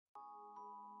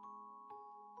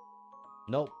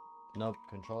Nope. Nope.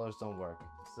 Controllers don't work.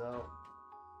 So,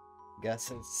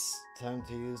 guess it's time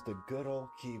to use the good old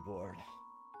keyboard.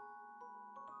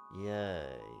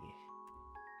 Yay.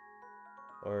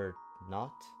 Or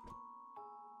not?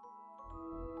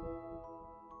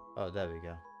 Oh, there we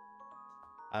go.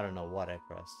 I don't know what I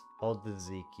pressed. Hold the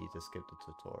Z key to skip the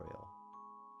tutorial.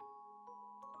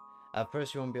 At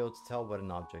first, you won't be able to tell what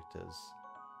an object is.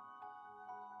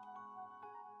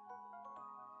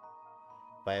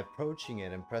 By approaching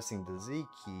it and pressing the Z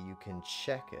key, you can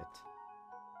check it.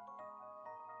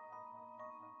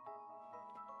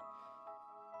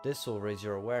 This will raise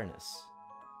your awareness.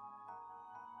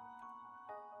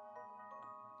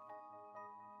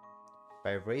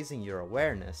 By raising your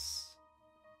awareness,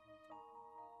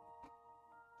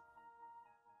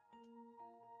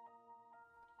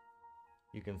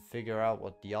 you can figure out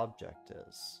what the object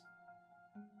is.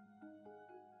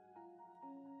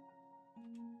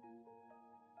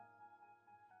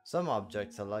 Some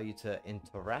objects allow you to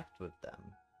interact with them.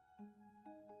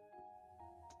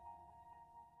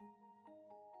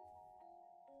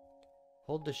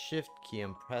 Hold the shift key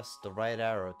and press the right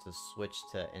arrow to switch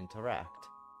to interact.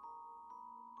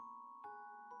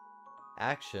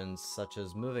 Actions such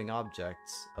as moving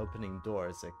objects, opening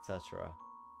doors, etc.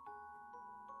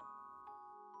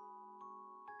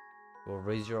 will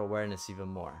raise your awareness even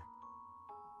more.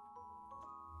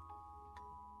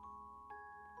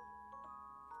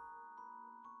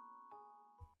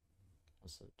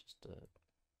 Also, just okay.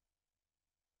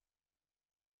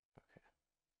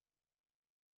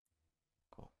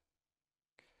 Cool.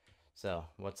 So,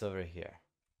 what's over here?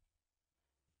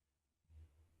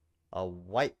 A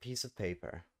white piece of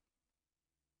paper.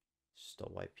 Just a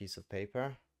white piece of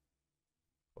paper?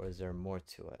 Or is there more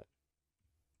to it?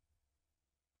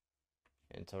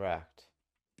 Interact.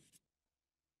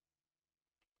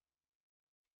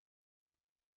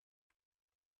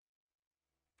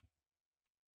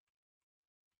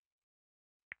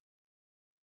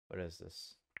 What is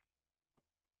this?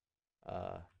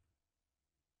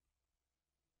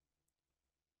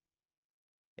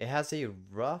 It has a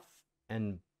rough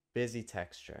and busy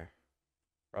texture.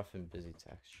 Rough and busy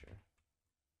texture.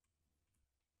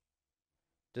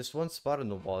 This one spot on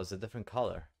the wall is a different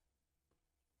color.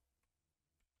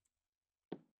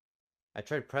 I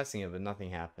tried pressing it, but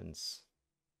nothing happens.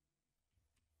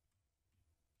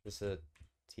 Is this a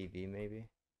TV, maybe?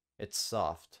 It's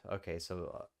soft. Okay,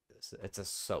 so it's a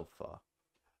sofa.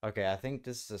 Okay, I think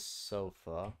this is a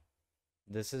sofa.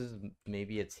 This is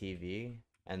maybe a TV.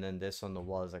 And then this on the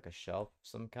wall is like a shelf of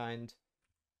some kind.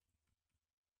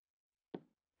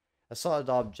 A solid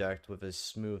object with a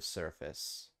smooth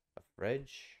surface. A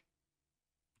fridge.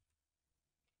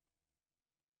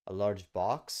 A large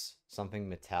box. Something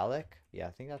metallic. Yeah,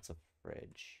 I think that's a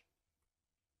fridge.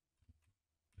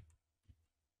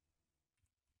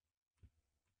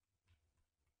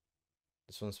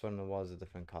 This one's from the wall is a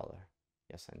different color.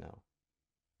 Yes, I know.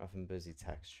 Rough and busy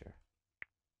texture.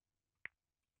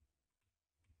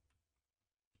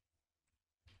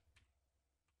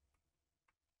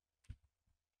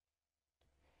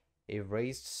 A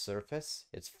raised surface.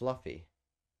 It's fluffy.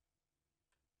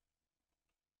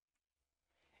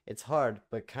 It's hard,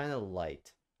 but kind of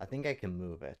light. I think I can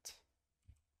move it.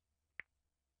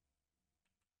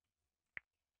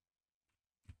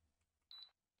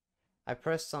 I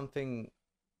pressed something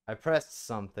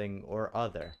or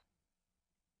other.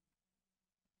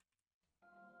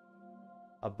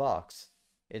 A box.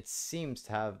 It seems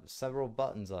to have several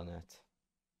buttons on it.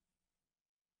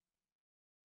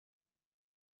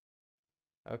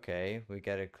 Okay, we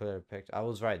get a clear picture. I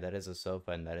was right, that is a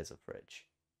sofa and that is a fridge.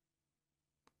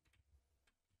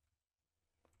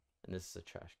 And this is a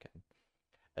trash can.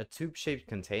 A tube-shaped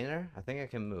container? I think I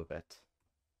can move it.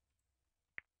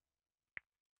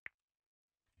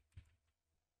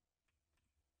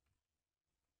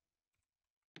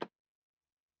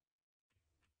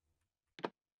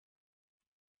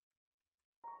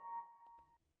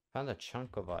 Found a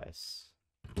chunk of ice.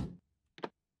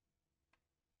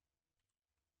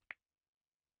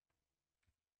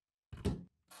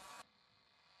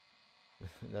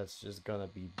 That's just gonna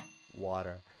be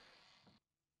water.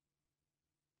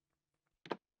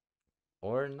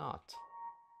 Or not.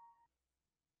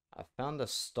 I found a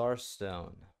star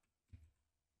stone.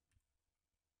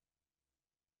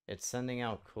 It's sending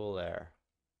out cool air.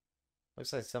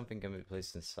 Looks like something can be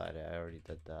placed inside it. I already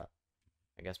did that.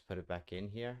 I guess put it back in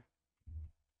here.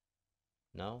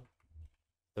 No?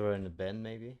 Throw it in the bin,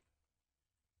 maybe?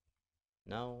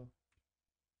 No?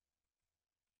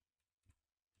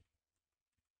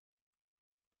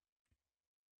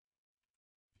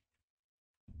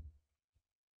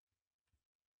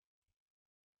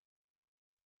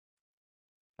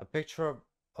 A picture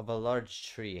of a large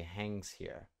tree hangs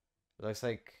here. It looks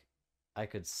like I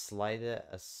could slide it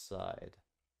aside.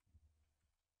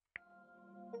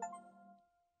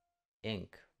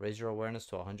 Ink. Raise your awareness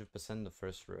to 100% in the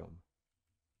first room.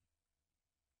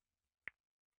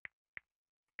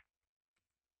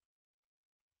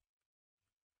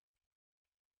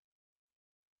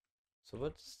 So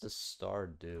what does the star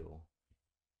do?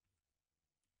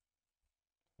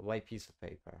 A white piece of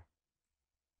paper.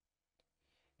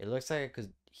 It looks like I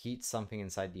could heat something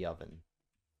inside the oven,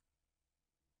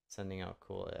 sending out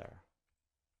cool air.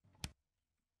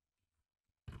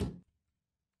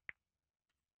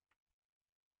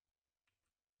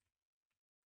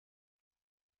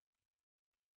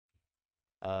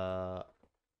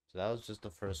 So that was just the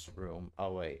first room.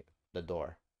 Oh wait, the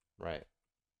door. Right.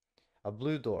 A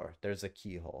blue door. There's a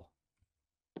keyhole.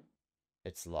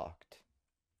 It's locked.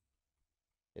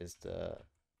 Is the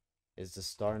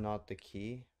star not the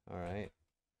key? All right.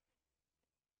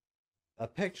 A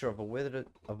picture of a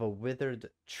withered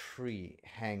tree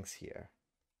hangs here.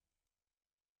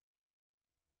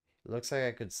 It looks like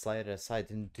I could slide it aside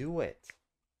and do it.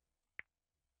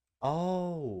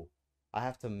 Oh, I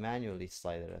have to manually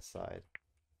slide it aside.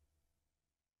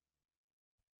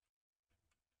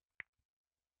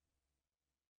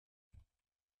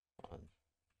 On.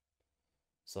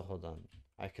 So hold on.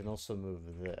 I can also move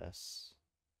this.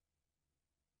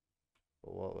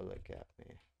 But what will it get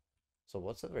me? So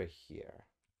what's over here?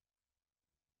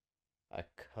 A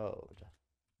code.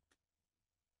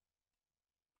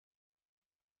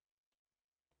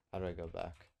 How do I go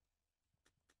back?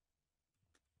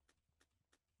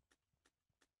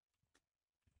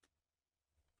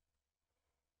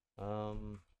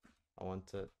 I want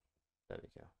to. There we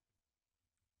go.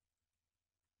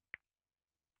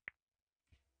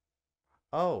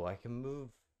 Oh, I can move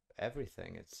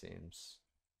everything, it seems.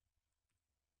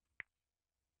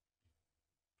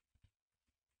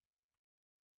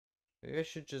 Maybe I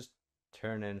should just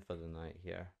turn in for the night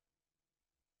here.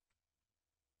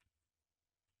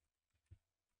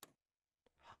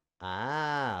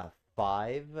 Ah,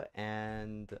 5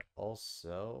 and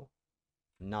also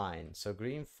 9. So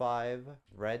green 5,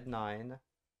 red 9,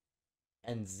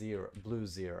 and 0, blue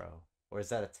 0. Or is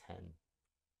that a 10?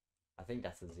 I think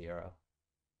that's a 0.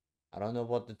 I don't know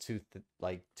what the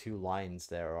two lines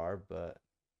there are, but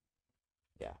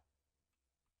yeah.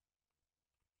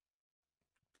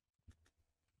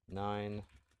 9,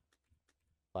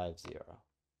 5, 0.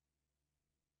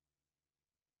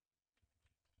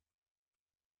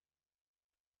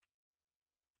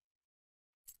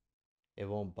 It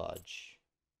won't budge.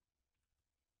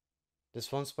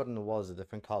 This one spot on the wall is a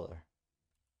different color.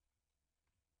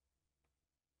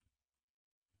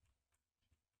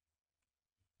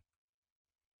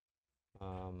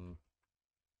 Um,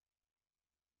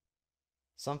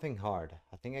 Something hard.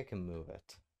 I think I can move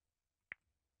it.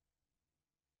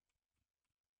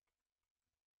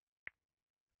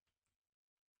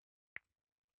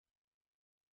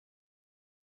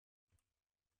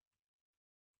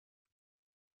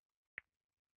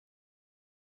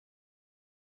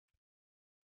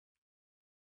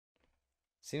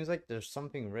 Seems like there's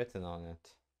something written on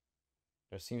it.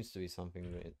 There seems to be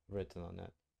something written on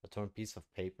it. A torn piece of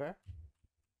paper?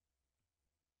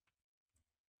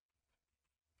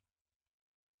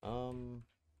 Um,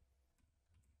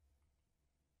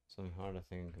 Something hard. I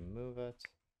think I can move it.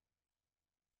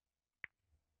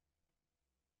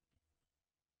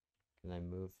 Can I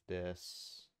move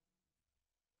this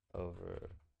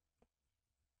over?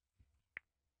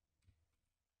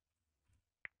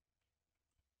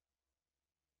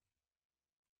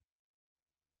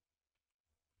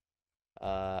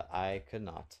 I could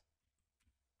not.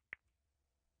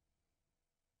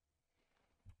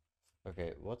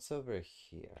 Okay, what's over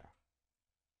here?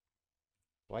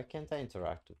 Why can't I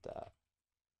interact with that?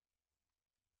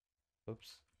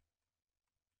 Oops.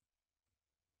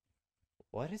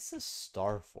 What is this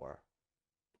star for?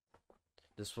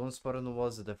 This one spot on the wall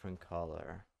is a different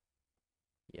color.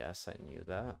 Yes, I knew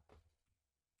that.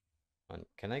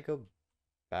 Can I go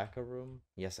back a room?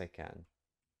 Yes, I can.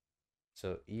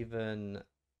 So even...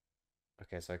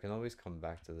 Okay, so I can always come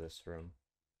back to this room.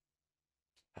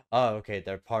 Oh, okay,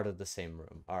 they're part of the same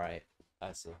room. Alright,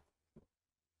 I see.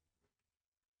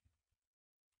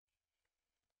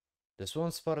 This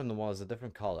one spot on the wall is a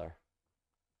different color.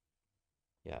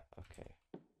 Yeah, okay.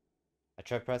 I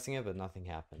try pressing it, but nothing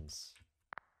happens.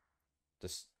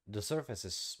 The surface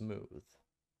is smooth.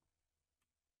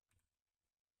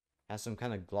 Has some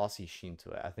kind of glossy sheen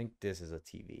to it. I think this is a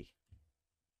TV.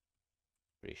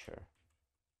 Pretty sure.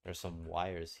 There's some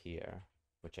wires here,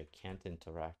 which I can't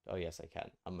interact. Oh, yes, I can.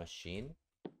 A machine?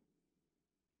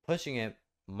 Pushing it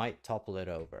might topple it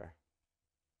over.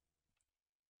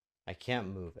 I can't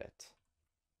move it.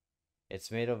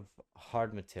 It's made of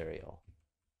hard material.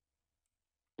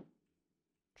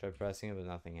 Try pressing it, but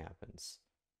nothing happens.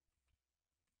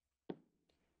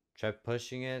 Try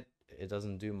pushing it, it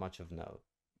doesn't do much of note.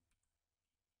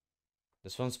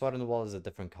 This one spot on the wall is a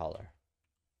different color.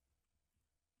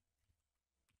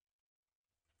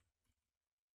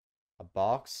 A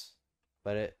box,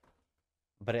 but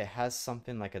it has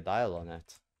something like a dial on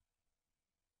it.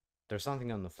 There's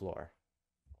something on the floor.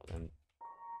 Then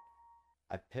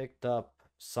I picked up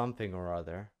something or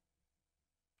other.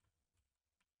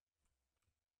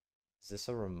 Is this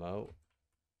a remote?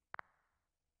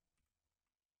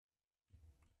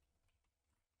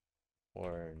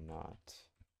 Or not?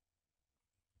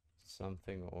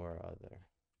 Something or other.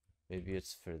 Maybe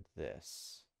it's for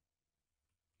this.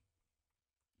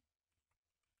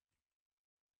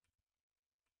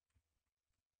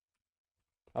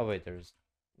 Oh wait, there's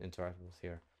interactables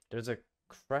here. There's a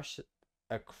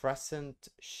crescent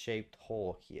shaped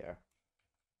hole here.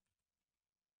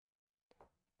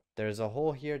 There's a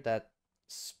hole here that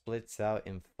splits out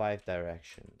in 5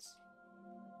 directions.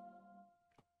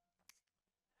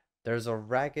 There's a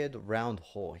ragged round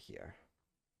hole here.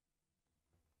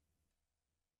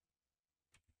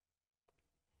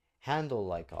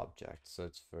 Handle-like object, so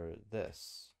it's for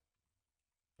this.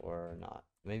 Or not.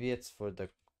 Maybe it's for the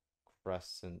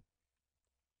crescent.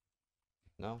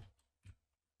 No?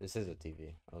 This is a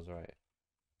TV. I was right.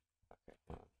 Okay,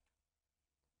 hold on.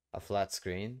 A flat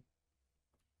screen.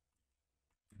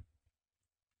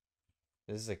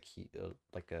 This is a key,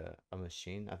 like a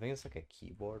machine. I think it's like a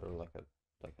keyboard or like a.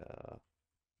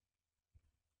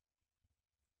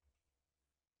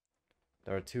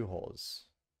 There are 2 holes.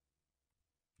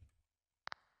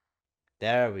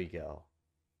 There we go.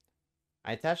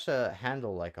 I attached a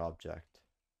handle-like object.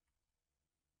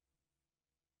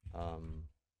 Um,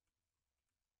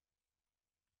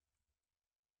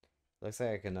 looks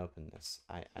like I can open this.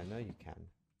 I know you can.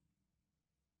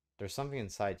 There's something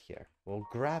inside here. Well,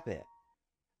 grab it.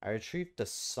 I retrieved the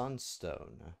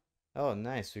Sunstone. Oh,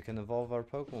 nice. We can evolve our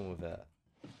Pokemon with it.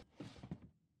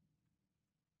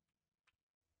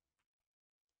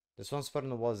 This one spot on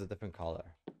the wall is a different color.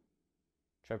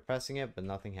 Try pressing it, but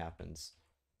nothing happens.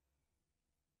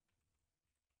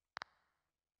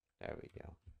 There we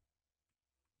go.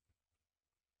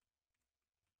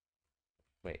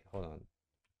 Wait, hold on.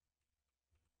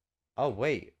 Oh,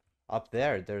 wait. Up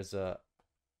there, there's a...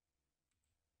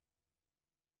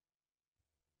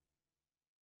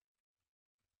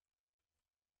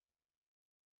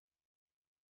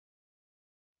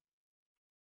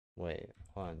 Wait,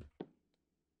 hold on.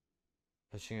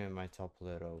 Pushing it might topple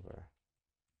it over.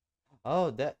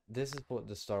 Oh, this is what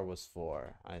the star was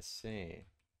for. I see.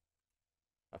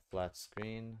 A flat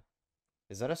screen.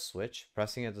 Is that a switch?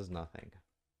 Pressing it does nothing.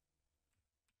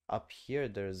 Up here,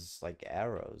 there's like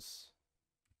arrows.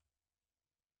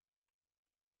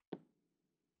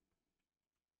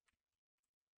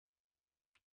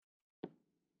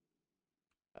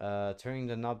 Turning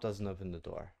the knob doesn't open the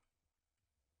door.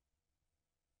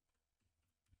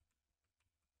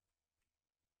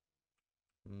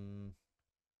 Hmm.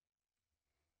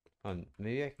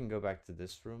 Maybe I can go back to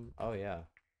this room. Oh, yeah.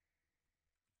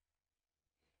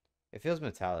 It feels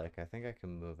metallic. I think I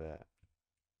can move it.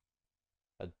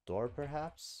 A door,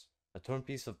 perhaps? A torn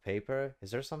piece of paper?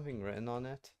 Is there something written on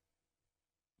it?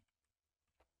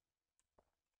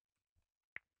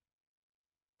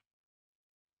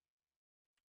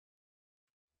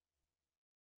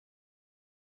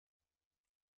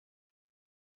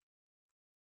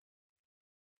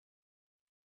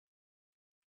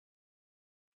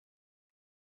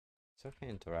 So I can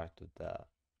interact with that.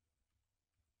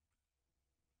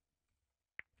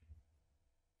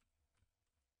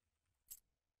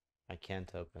 I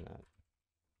can't open it.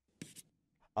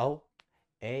 Oh,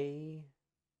 ASD.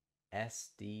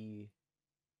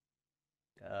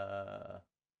 Uh,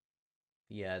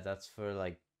 yeah, that's for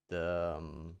like the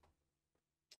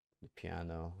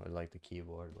piano or like the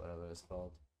keyboard, whatever it's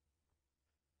called.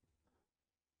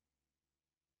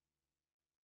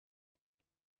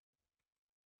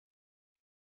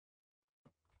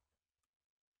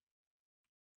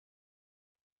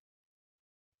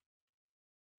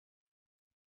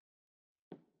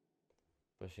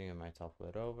 Pushing it might topple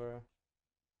it over.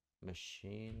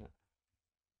 Machine.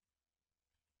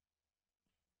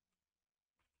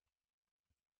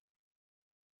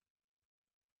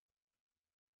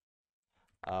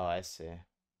 Oh, I see.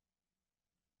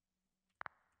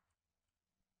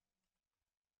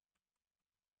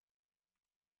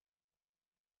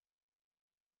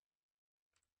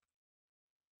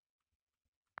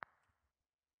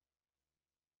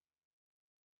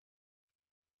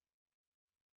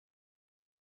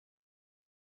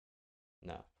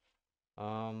 No.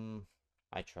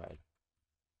 I tried.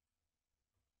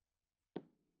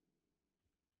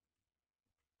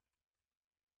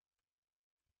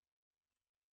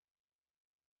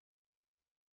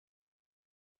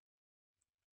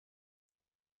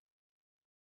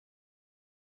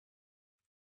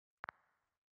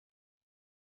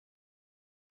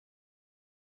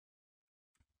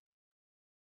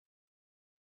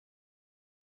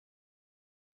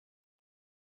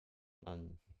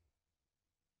 Um,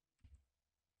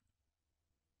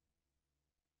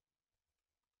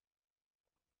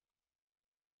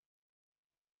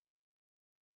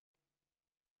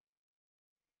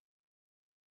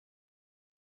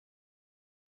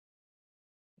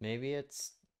 maybe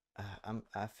it's.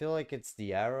 I feel like it's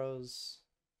the arrows.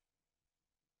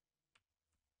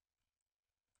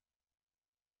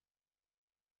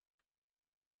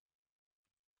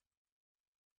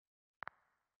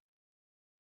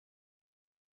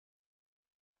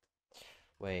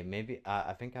 Wait, maybe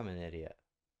I think I'm an idiot.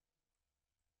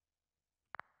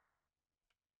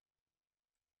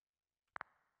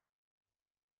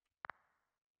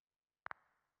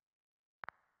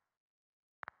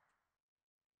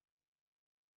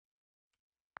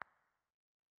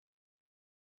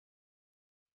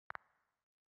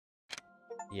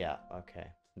 Yeah, okay.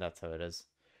 That's how it is.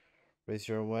 Raise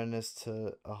your awareness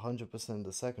to 100%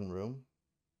 the second room.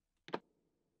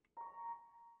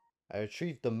 I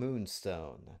retrieved the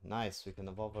Moonstone. Nice, we can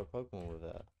evolve our Pokemon with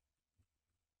it.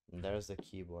 And there's the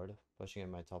keyboard. Pushing it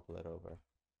might topple it over.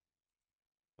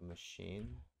 A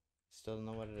machine. Still don't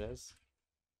know what it is.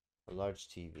 A large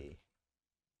TV.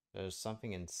 There's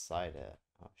something inside it.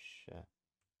 Oh shit.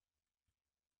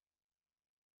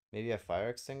 Maybe a fire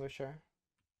extinguisher?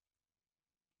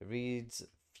 It reads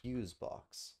fuse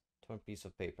box. Torn piece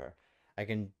of paper. I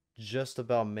can just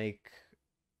about make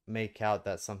out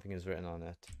that something is written on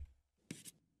it.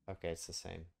 Okay, it's the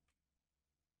same.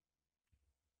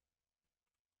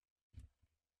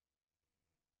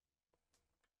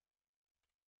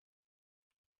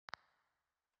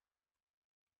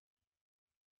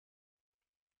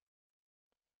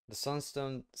 The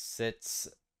sunstone sits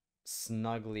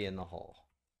snugly in the hole.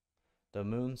 The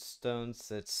moonstone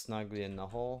sits snugly in the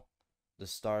hole. The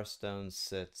starstone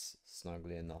sits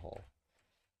snugly in the hole.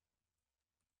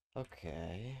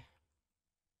 Okay.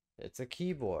 It's a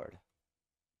keyboard.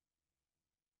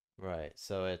 Right,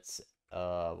 so it's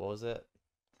what was it?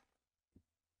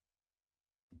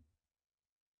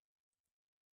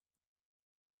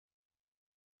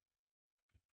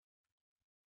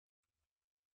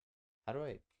 How do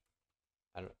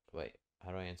I don't wait,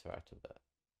 how do I interact with that?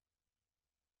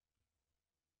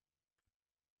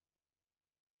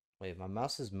 Wait, my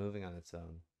mouse is moving on its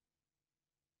own.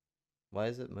 Why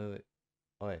is it moving?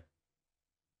 Oh wait.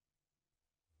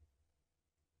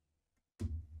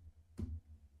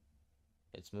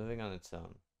 It's moving on its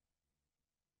own.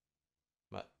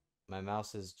 My my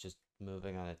mouse is just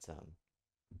moving on its own.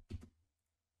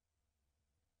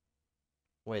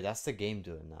 Wait, that's the game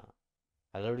doing that.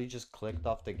 I literally just clicked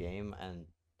off the game and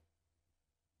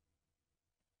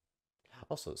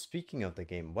also speaking of the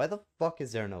game, why the fuck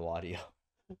is there no audio?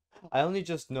 I only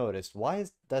just noticed.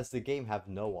 Does the game have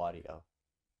no audio?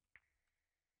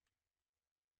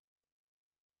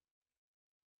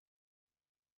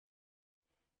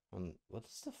 What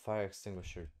does the fire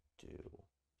extinguisher do?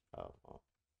 Oh, well.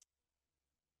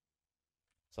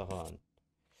 So hold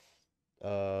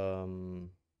on.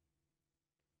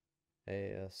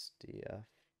 ASDF.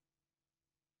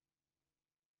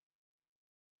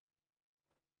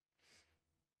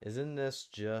 Isn't this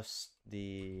just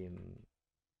the?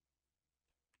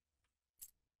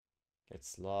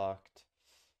 It's locked.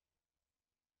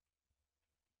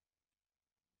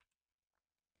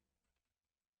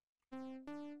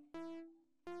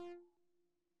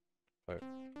 Or,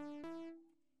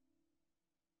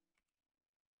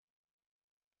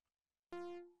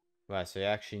 right, so you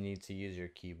actually need to use your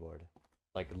keyboard,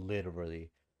 like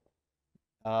literally.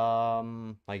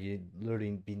 Like you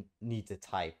literally need to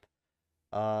type.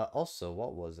 Also,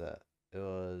 what was it? It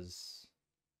was.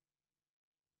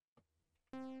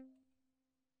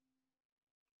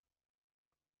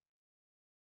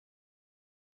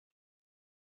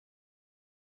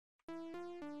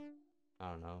 I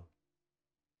don't know.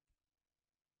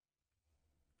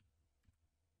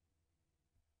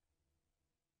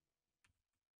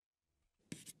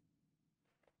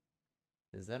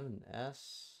 Is that an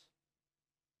S?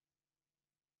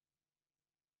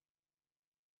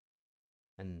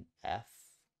 An F?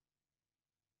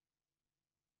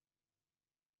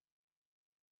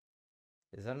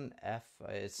 Is that an F?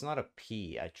 It's not a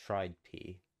P. I tried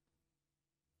P.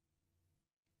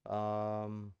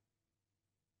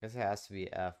 Guess it has to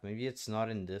be F. Maybe it's not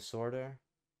in this order.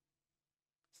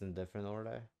 It's in a different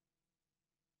order.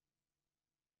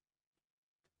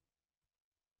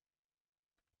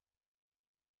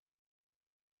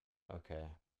 Okay.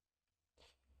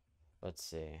 Let's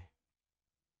see.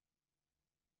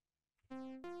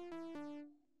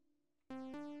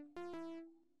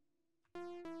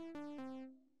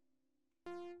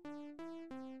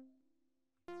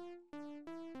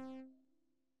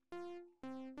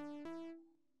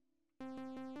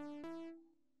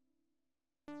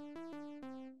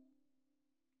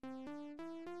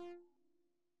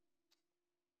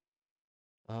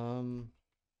 Um,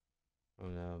 oh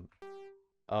no.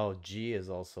 Oh, G is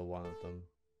also one of them.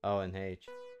 Oh, and H.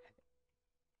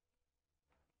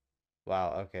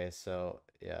 Wow, okay, so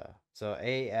yeah. So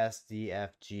A, S, D,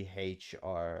 F, G, H,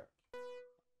 R,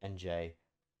 and J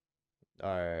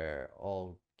are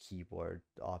all keyboard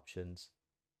options.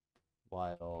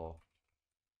 While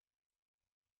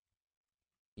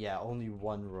yeah, only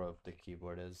one row of the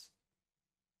keyboard is.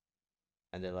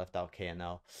 And they left out K and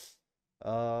L.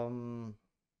 Um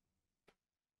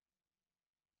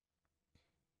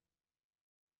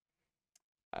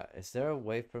is there a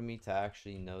way for me to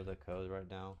actually know the code right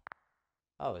now?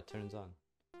 Oh, it turns on.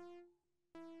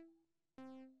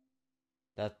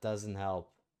 That doesn't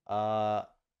help. Uh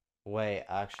Wait,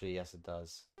 actually yes it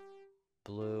does.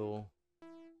 Blue,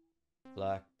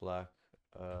 black, black,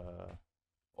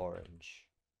 orange.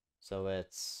 So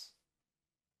it's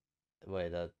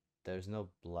wait, that there's no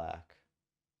black.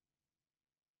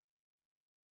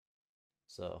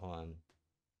 So hold on.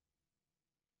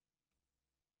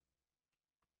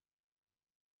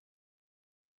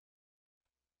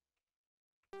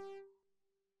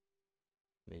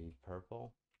 Maybe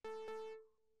purple?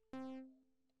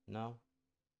 No?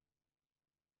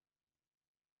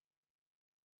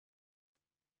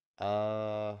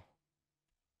 Uh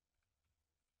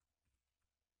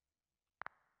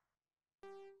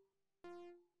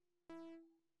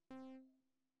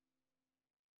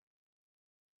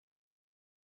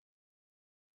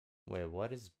Wait,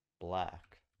 what is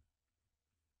black?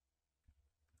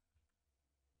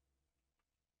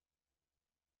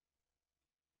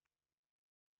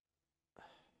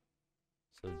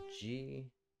 So G,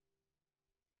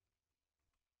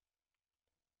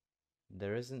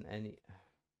 there isn't any.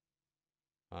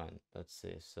 On, let's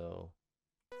see. So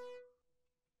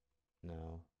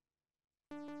no.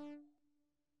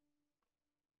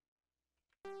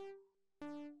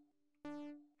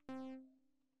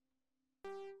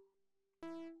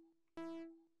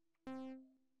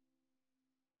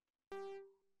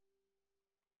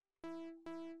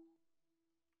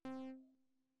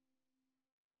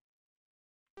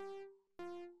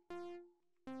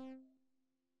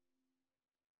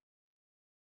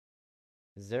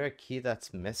 Is there a key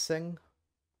that's missing?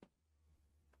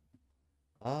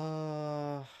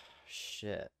 Uh,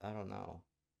 shit. I don't know.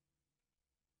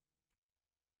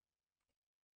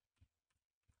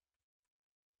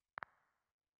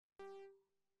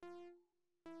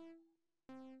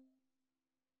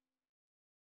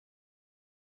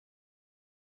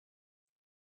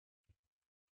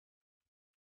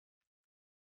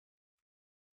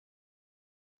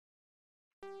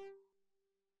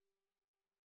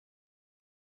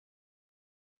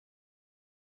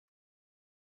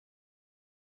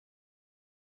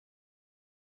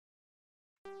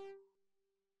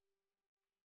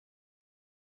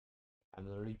 I'm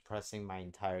literally pressing my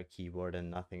entire keyboard and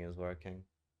nothing is working.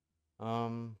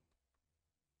 Um,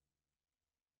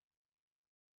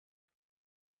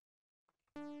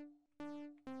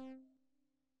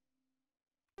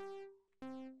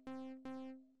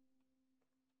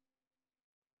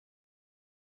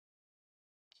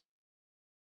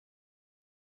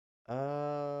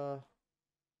 uh,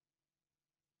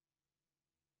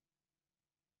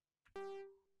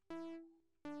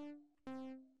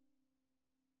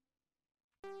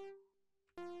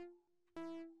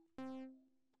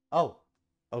 oh,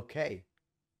 okay.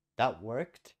 That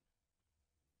worked.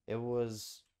 It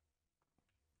was,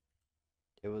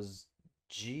 it was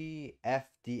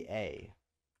GFDA.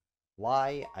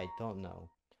 Why? I don't know.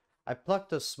 I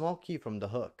plucked a small key from the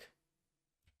hook.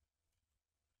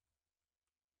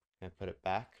 Can I put it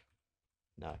back?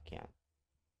 No, I can't.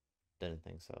 Didn't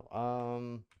think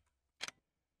so.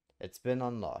 It's been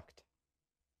unlocked.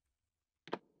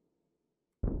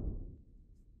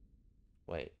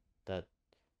 Wait, that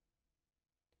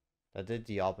that did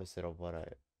the opposite of what I.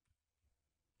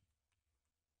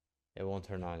 It won't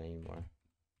turn on anymore.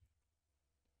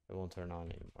 It won't turn on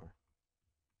anymore.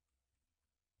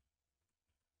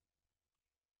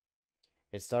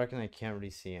 It's dark and I can't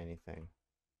really see anything.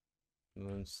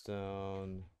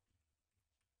 Moonstone.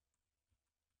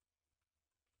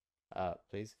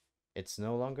 Please. It's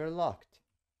no longer locked.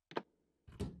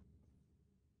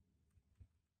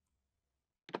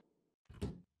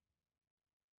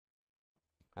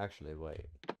 Actually, wait.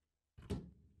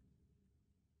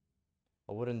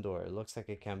 A wooden door. It looks like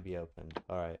it can be opened.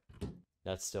 Alright.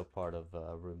 That's still part of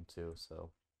room 2,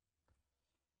 so.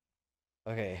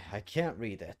 Okay, I can't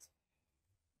read it.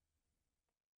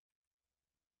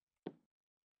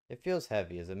 It feels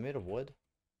heavy. Is it made of wood?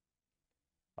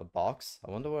 A box?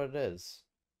 I wonder what it is.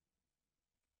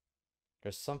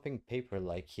 There's something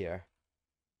paper-like here.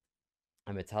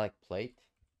 A metallic plate.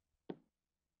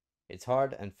 It's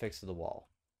hard and fixed to the wall.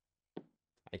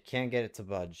 I can't get it to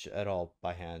budge at all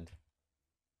by hand.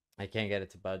 I can't get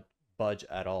it to budge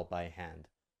at all by hand.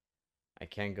 I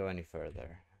can't go any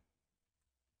further.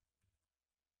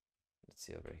 Let's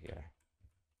see over here.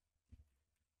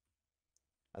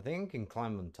 I think I can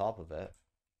climb on top of it.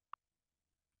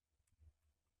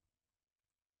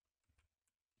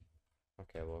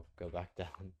 Okay, we'll go back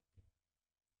down.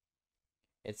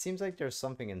 It seems like there's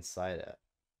something inside it.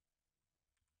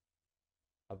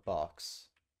 A box.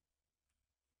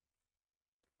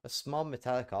 A small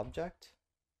metallic object?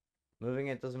 Moving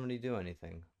it doesn't really do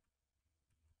anything.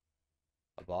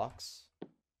 A box?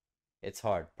 It's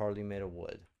hard, partly made of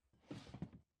wood.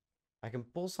 I can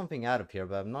pull something out of here,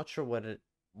 but I'm not sure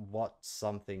what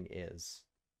something is.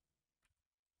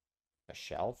 A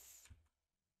shelf?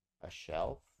 A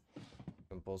shelf? I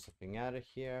can pull something out of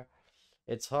here.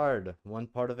 It's hard. One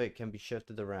part of it can be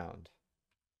shifted around.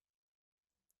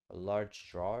 A large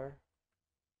drawer?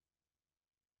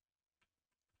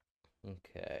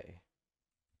 Okay.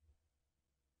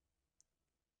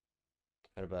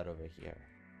 What about over here?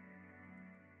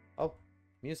 Oh,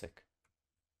 music.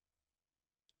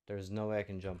 There's no way I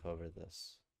can jump over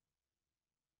this.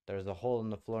 There's a hole in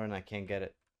the floor and I can't get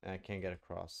it. I can't get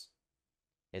across.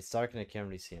 It's dark and I can't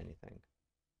really see anything.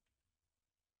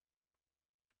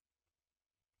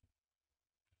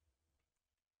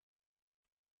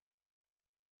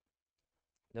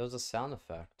 There was a sound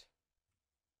effect.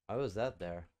 Why was that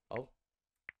there? Oh.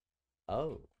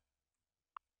 Oh.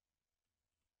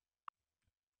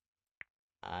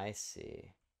 I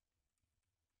see.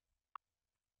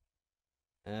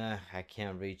 I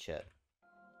can't reach it.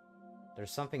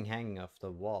 There's something hanging off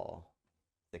the wall.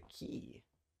 The key.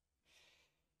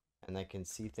 And I can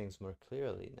see things more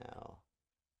clearly now.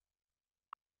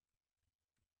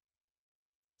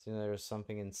 See, there's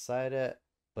something inside it,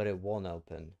 but it won't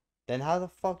open. Then how the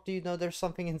fuck do you know there's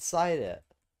something inside it?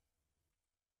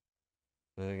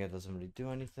 Moving it doesn't really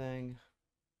do anything.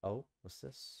 Oh, what's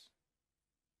this?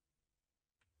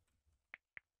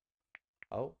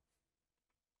 Oh.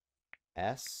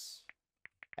 S.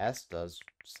 S does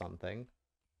something.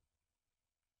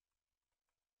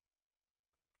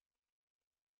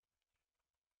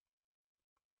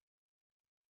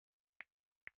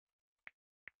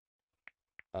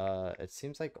 It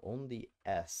seems like only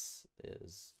S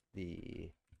is the...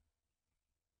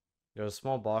 There's a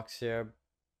small box here.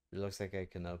 It looks like I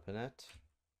can open it.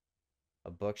 A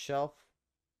bookshelf.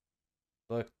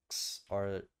 Books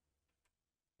are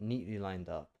neatly lined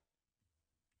up.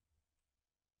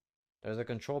 There's a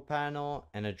control panel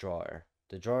and a drawer.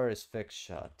 The drawer is fixed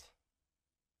shut.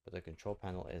 But the control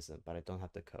panel isn't, but I don't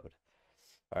have the code.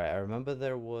 Alright, I remember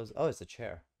there was... Oh, it's a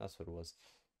chair. That's what it was.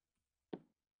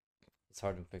 It's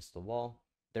hard to fix the wall.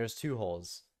 There's 2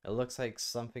 holes. It looks like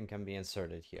something can be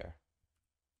inserted here.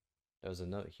 There's a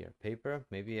note here. Paper?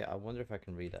 Maybe, I wonder if I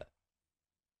can read it.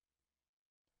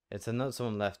 It's a note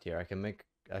someone left here. I can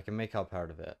make out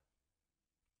part of it.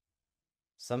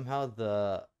 Somehow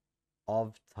the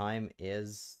of time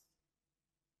is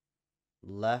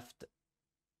left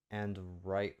and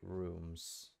right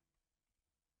rooms.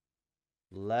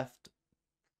 Left,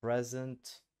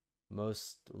 present,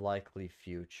 most likely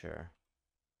future.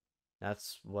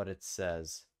 That's what it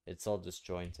says. It's all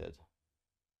disjointed.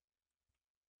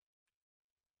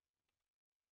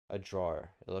 A drawer.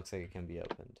 It looks like it can be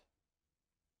opened.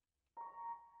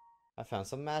 I found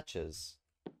some matches.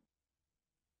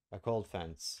 A cold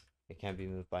fence. It can't be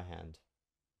moved by hand.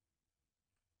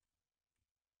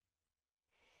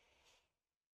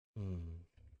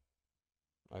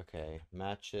 Okay,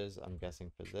 matches. I'm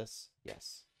guessing for this.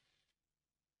 Yes.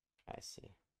 I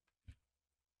see.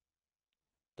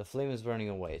 The flame is burning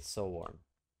away. It's so warm.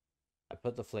 I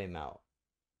put the flame out.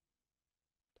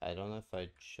 I don't know if I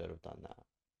should have done that.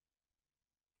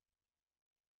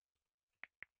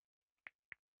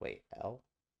 Wait, L?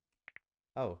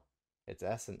 Oh, it's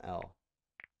S and L.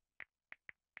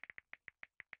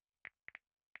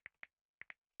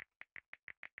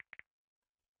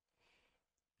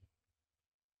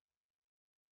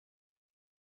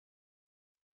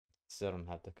 still don't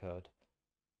have the code.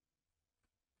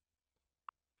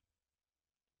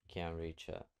 Can't reach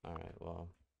it. Alright, well.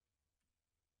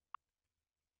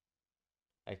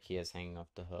 IKEA's hanging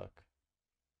off the hook.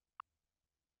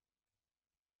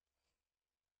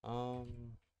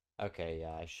 Okay,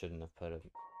 yeah, I shouldn't have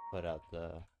put out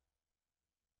the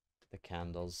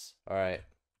candles. Alright.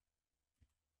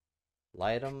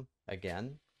 Light them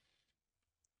again.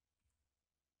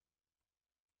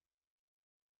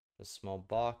 A small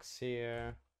box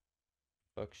here.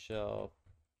 Bookshelf.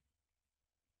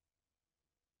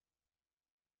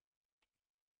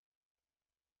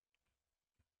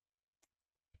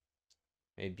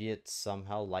 Maybe it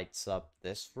somehow lights up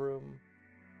this room.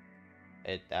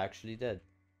 It actually did.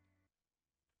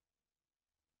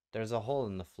 There's a hole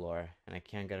in the floor, and I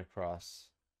can't get across.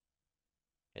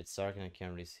 It's dark and I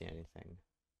can't really see anything.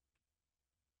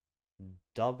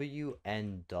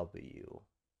 WNW.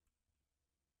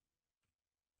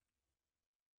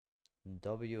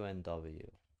 WNW.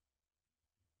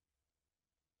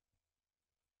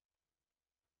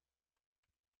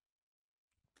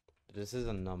 This is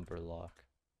a number lock.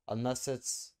 Unless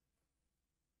it's...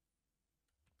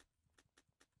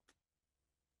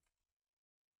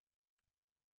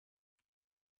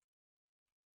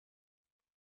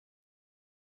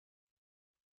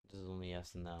 This is only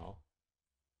yes and no.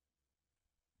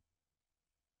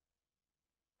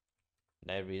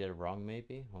 Did I read it wrong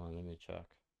maybe? Hold on, let me check.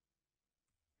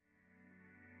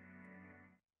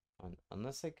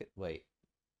 Unless I could... Wait.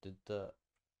 Did the...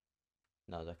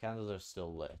 No, the candles are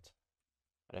still lit.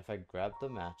 But if I grab the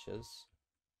matches...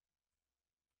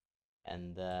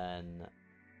 And then...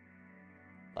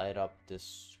 Light up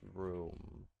this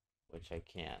room... Which I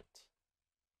can't.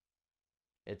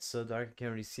 It's so dark I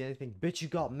can't really see anything. Bitch, you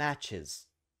got matches!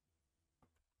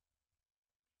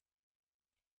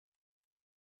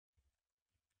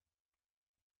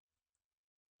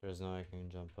 There's no way I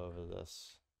can jump over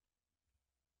this.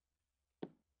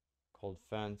 Cold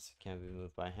fence, can't be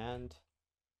moved by hand.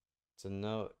 It's a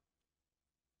note.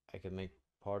 I can make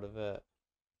part of it.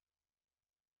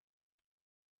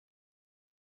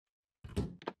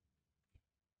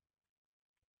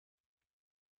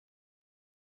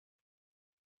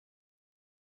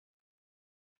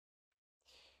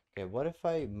 Okay, what if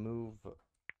I move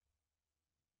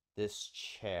this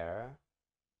chair?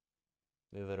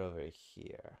 Move it over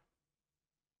here.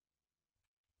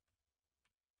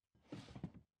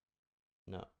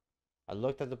 No. I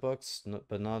looked at the books,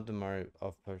 but none of them are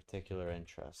of particular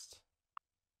interest.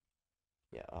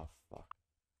 Yeah, oh fuck.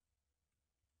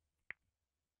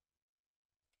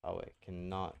 Oh wait,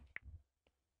 cannot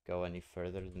go any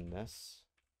further than this.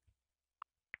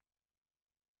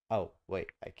 Oh,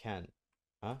 wait, I can.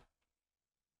 Huh?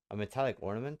 A metallic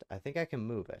ornament? I think I can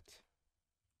move it.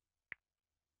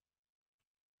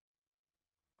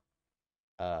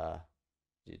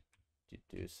 Did you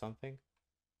do something?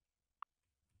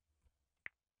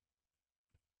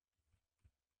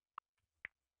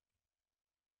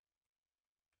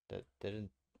 That didn't...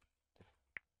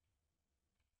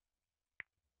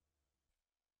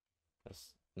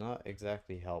 That's not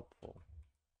exactly helpful.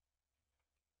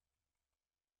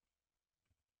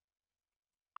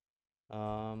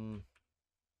 Um...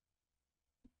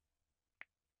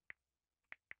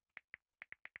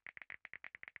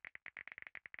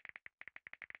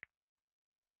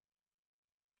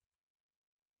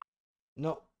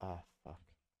 No! Ah, fuck.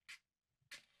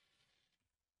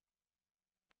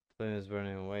 Flame is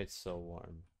burning away, it's so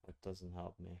warm. It doesn't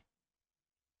help me.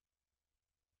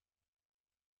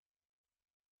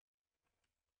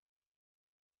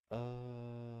 Um...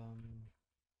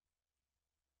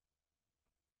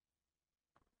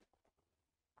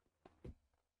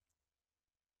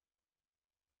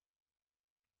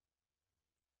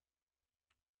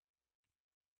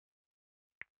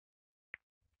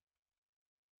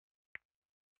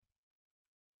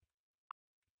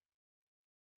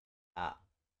 Ah.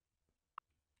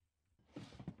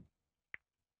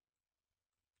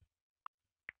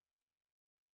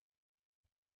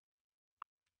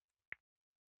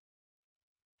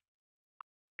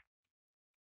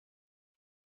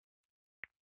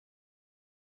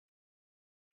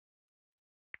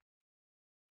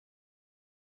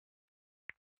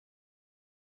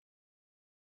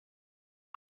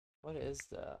 What is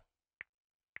that?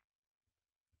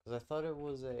 Because I thought it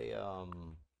was a,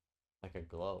 like a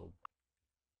globe.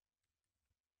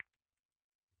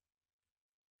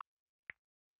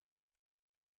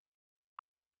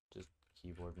 Just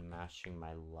keyboard mashing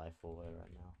my life away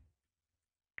right now.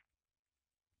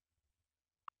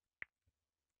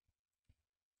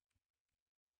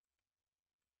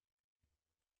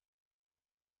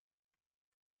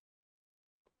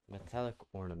 Metallic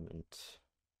ornament.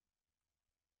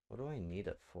 What do I need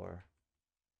it for?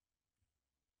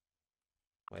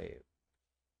 Wait.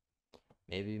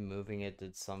 Maybe moving it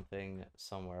did something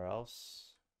somewhere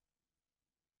else?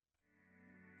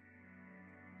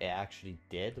 It actually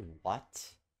did?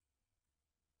 What?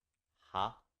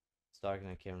 Huh? It's dark and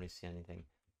I can't really see anything.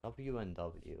 W and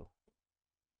W.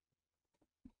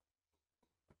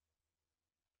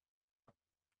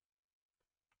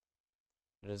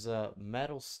 There's a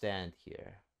metal stand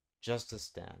here. Just a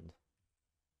stand.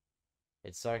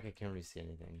 It's dark, I can't really see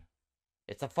anything.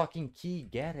 It's a fucking key,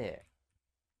 get it!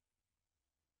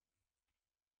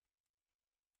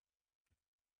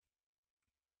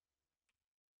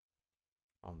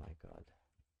 Oh my god.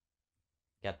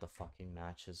 Get the fucking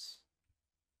matches.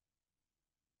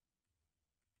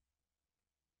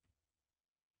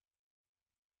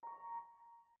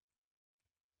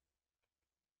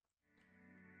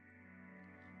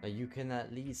 Now you can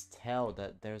at least tell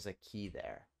that there's a key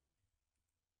there.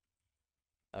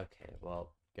 Okay,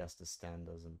 well, guess the stand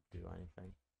doesn't do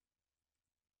anything.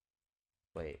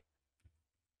 Wait.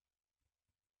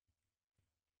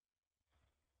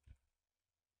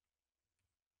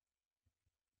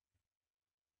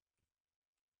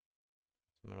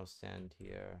 Metal stand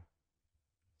here.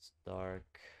 It's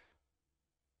dark.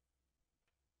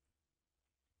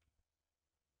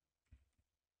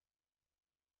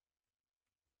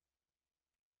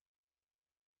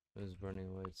 It's burning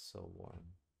away, it's so warm.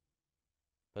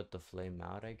 Put the flame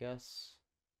out, I guess.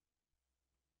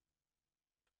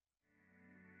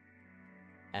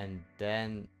 And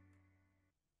then...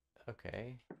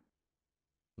 Okay.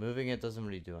 Moving it doesn't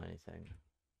really do anything.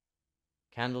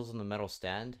 Candles on the metal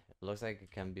stand. It looks like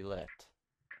it can be lit.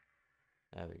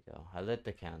 There we go. I lit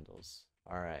the candles.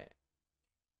 Alright.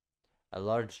 A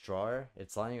large drawer.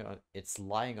 It's lying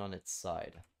on its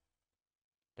side.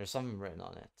 There's something written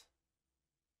on it.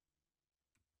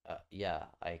 Yeah,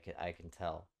 I can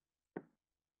tell.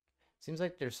 Seems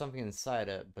like there's something inside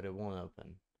it, but it won't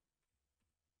open.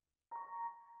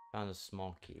 Found a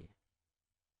small key.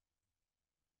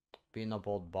 Being up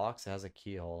old box, it has a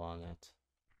keyhole on it.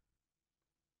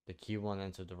 The key won't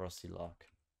enter the rusty lock.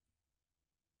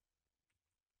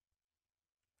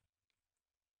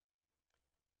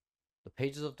 The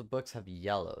pages of the books have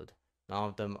yellowed. None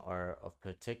of them are of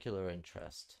particular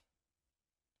interest.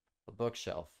 A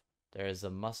bookshelf. There is a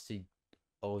musty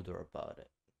odor about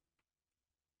it.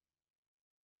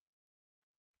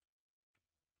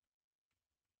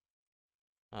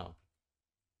 Oh.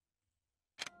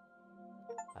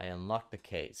 I unlocked the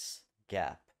case.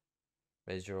 Gap.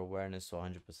 Raise your awareness to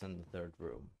 100% in the third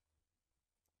room.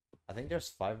 I think there's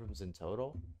 5 rooms in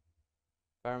total,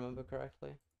 if I remember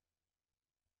correctly.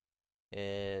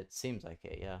 It seems like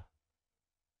it, yeah.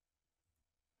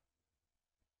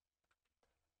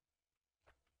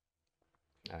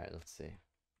 Alright, let's see.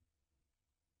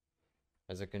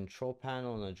 There's a control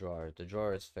panel in the drawer. The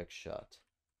drawer is fixed shut.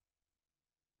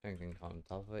 I can climb on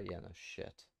top of it. Yeah, no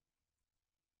shit.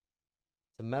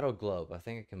 It's a metal globe. I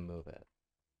think I can move it.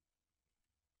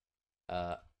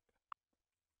 A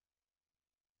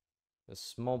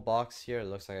small box here. It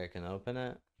looks like I can open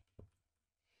it.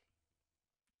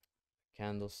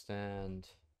 Candle stand.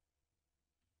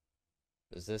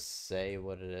 Does this say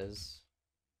what it is?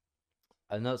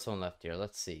 A note's on left here.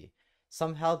 Let's see.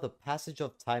 Somehow the passage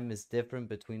of time is different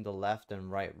between the left and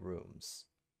right rooms.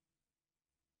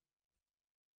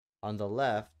 On the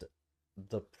left,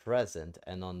 the present,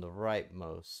 and on the right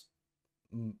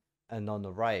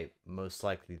most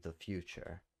likely the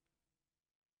future.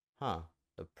 Huh.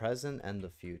 The present and the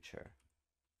future.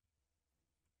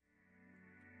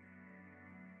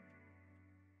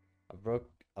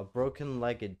 A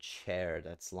broken-legged chair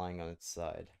that's lying on its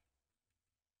side.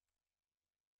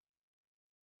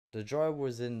 The drawer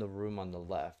was in the room on the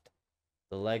left.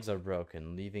 The legs are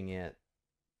broken, leaving it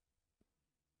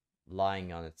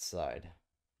lying on its side.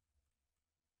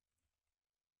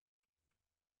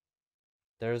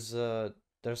 There's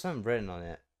something written on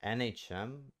it.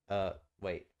 NHM?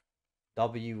 Wait.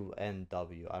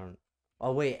 WNW. I don't...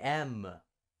 Oh, wait, M.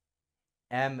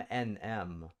 M and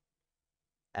M.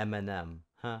 M and M.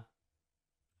 Huh?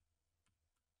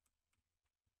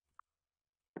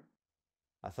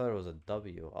 I thought it was a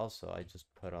W. Also, I just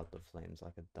put out the flames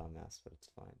like a dumbass, but it's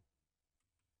fine.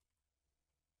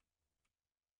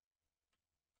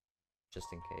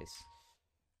 Just in case.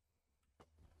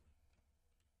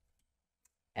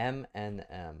 M and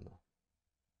M.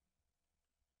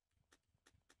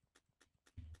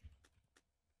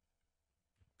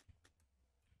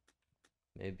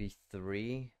 Maybe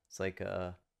 3. It's like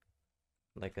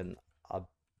like an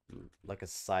like a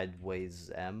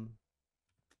sideways M.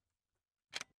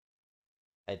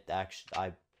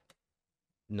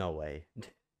 No way.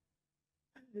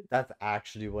 That's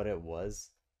actually what it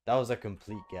was. That was a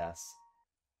complete guess.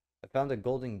 I found a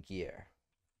golden gear.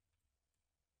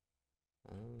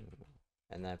 Oh.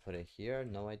 And I put it here.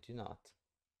 No, I do not.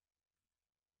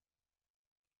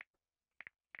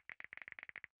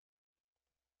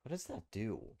 What does that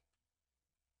do?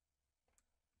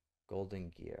 Golden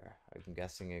gear. I'm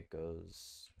guessing it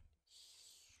goes...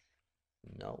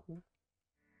 No.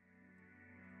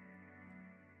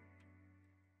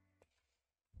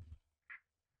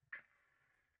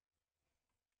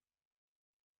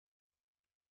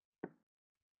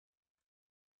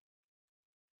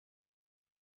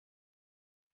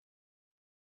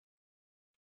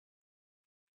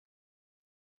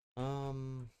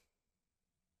 Um,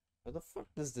 where the fuck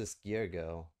does this gear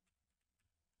go?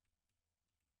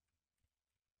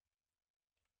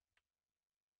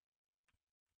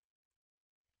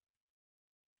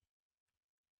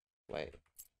 Wait,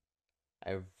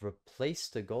 I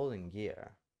replaced the golden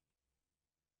gear.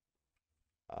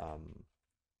 Um,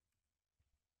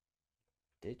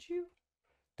 did you?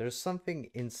 There's something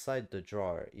inside the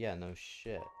drawer. Yeah, no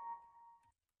shit.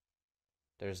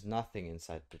 There's nothing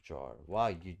inside the drawer.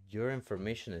 Wow, your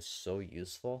information is so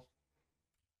useful.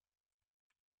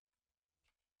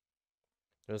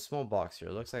 There's a small box here.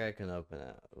 It looks like I can open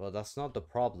it. Well, that's not the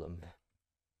problem.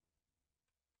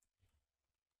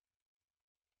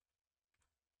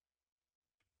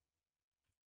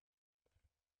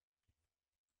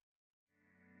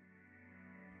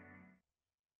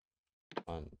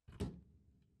 On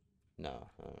no,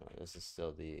 no, no, this is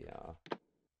still the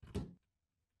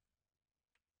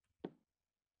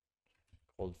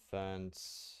old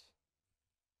fence.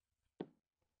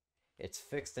 It's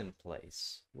fixed in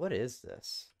place. What is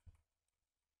this?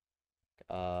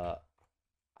 Uh,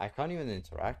 I can't even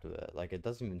interact with it. Like, it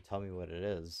doesn't even tell me what it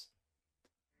is.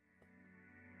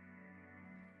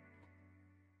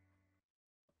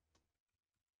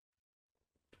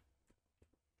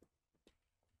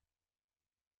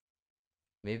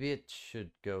 Maybe it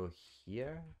should go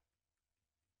here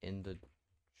in the...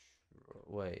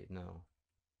 Wait, no.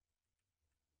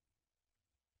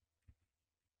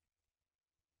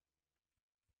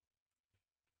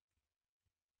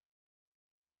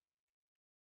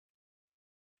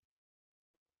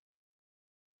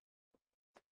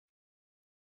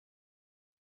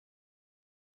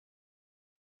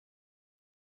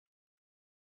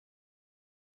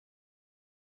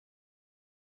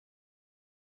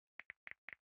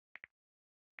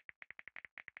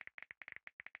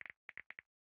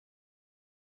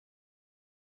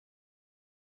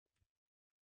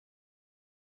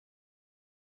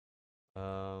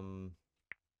 Um,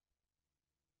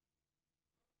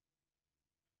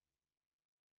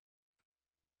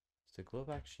 does the globe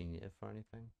actually need it for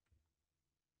anything?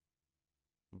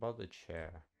 What about the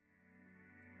chair?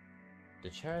 The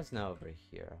chair is now over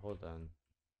here. Hold on.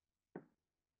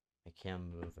 I can't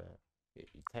move it.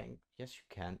 You think? Yes, you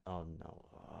can. Oh no.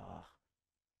 Ugh.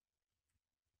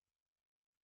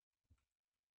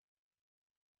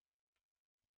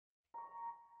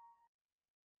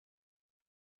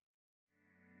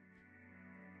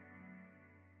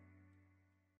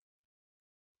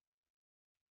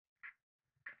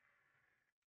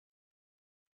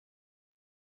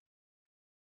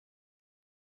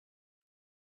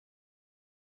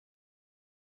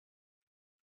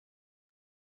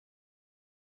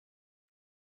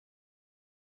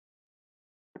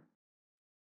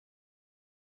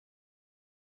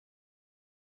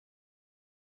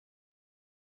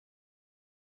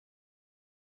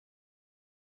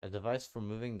 A device for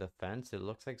moving the fence? It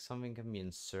looks like something can be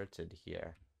inserted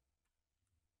here.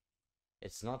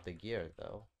 It's not the gear,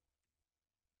 though.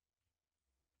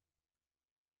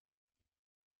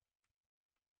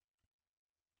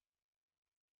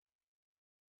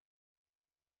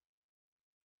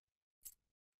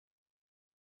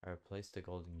 I replaced the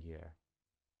golden gear.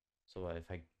 So what if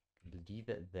I leave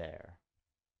it there?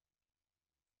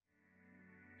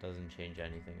 Doesn't change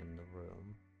anything in the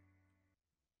room.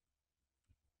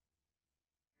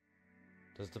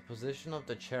 Does the position of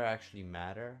the chair actually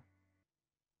matter?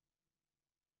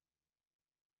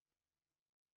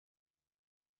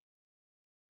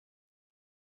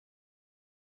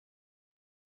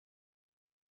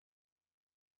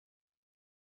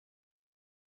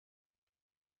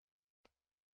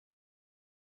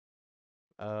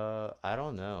 I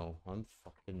don't know.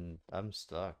 I'm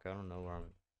stuck. I don't know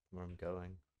where I'm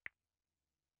going.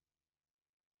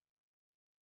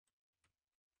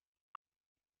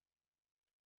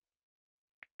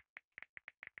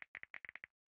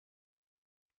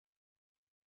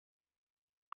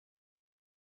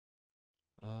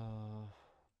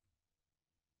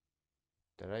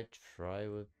 Did I try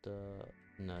with the...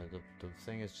 No, the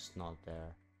thing is just not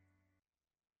there.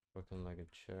 Looking like a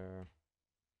chair.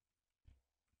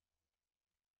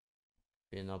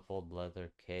 Be an up old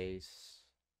leather case.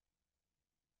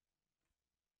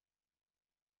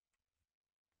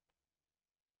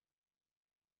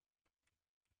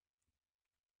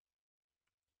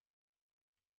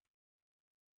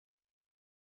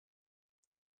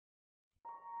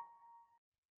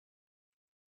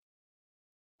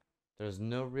 There's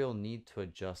no real need to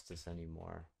adjust this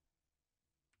anymore.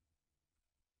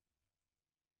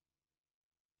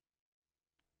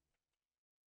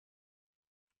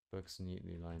 Books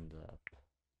neatly lined up.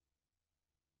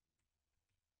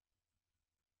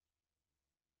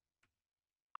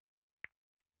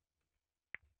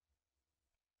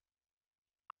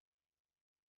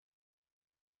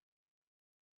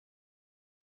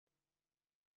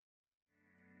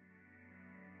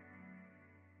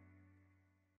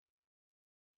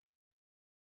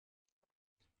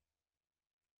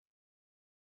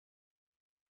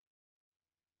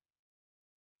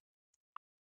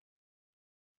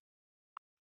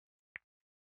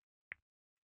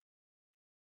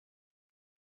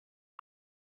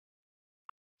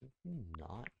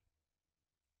 Not.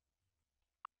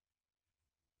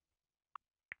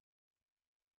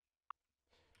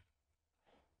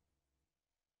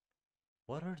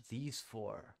 What are these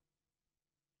for?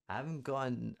 I haven't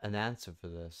gotten an answer for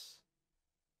this.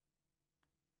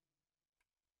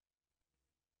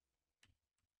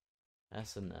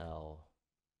 S and L.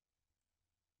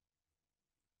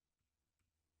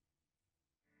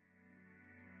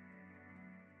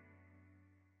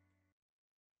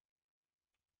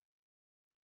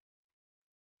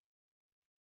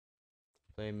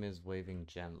 Flame is waving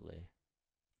gently.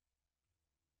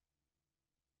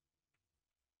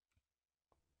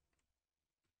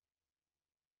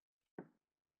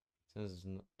 Since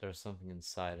there's something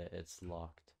inside it, it's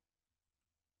locked.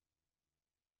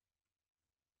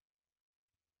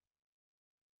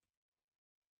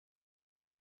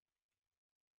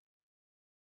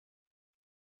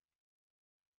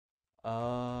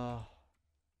 Uh,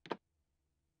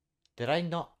 did I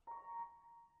not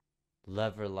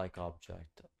lever-like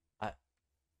object? I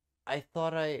I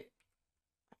thought I.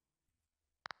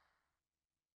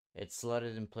 It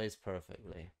slotted in place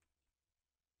perfectly.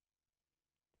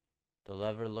 The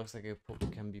lever looks like it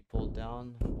can be pulled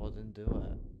down. Well, then do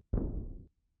it.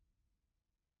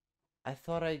 I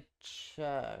thought I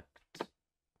checked.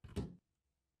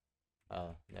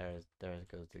 Oh, there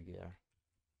goes the gear.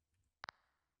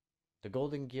 The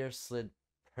golden gear slid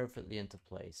perfectly into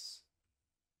place.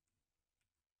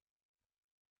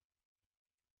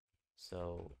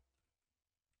 So,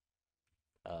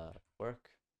 work.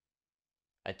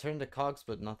 I turned the cogs,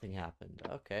 but nothing happened.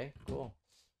 Okay, cool.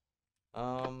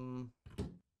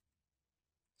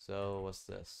 So what's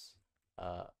this?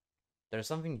 Uh, there's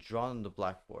something drawn on the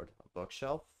blackboard. A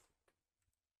bookshelf?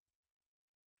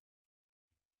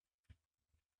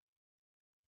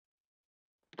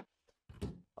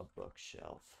 A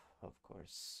bookshelf, of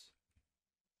course.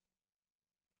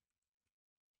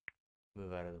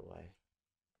 Move out of the way.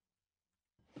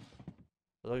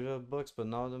 I looked at books, but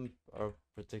none of them are of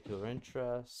particular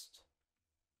interest.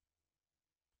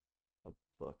 A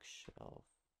bookshelf.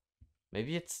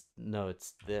 Maybe it's... No,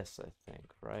 it's this, I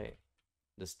think, right?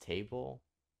 This table?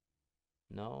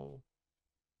 No?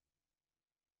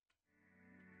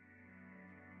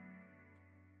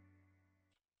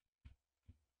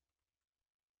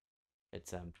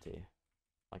 It's empty.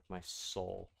 Like my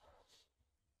soul.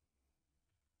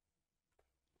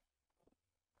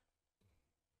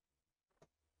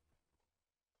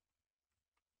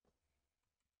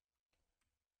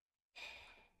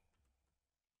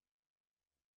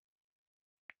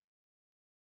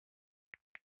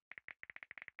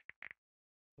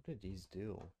 What did these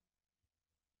do?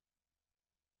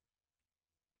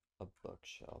 A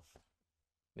bookshelf.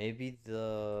 Maybe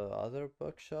the other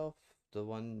bookshelf? The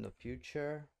one in the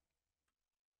future?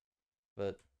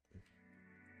 But...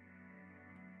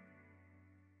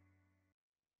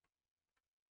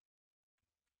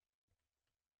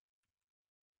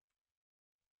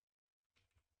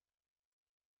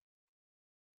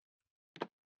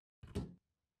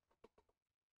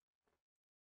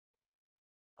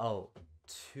 Oh,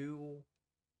 2,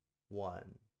 1.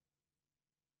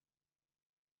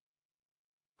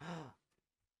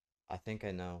 I think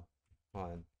I know.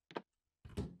 Hold on.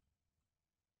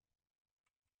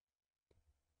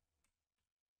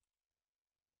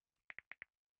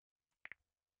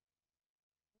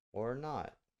 Or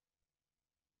not.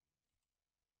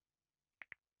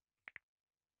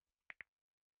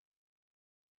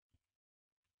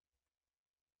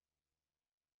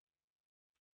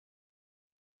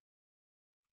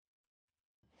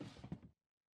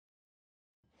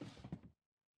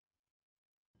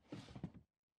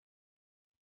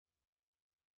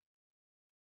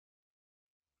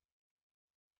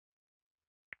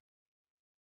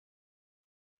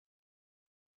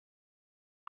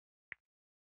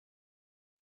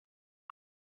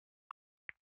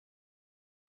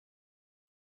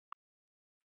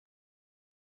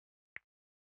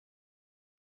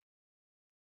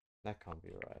 That can't be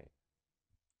right.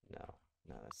 No,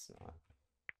 no, that's not.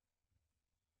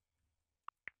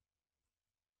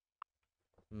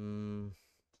 Hmm.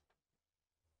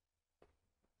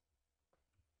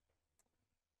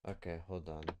 Okay, hold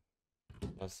on.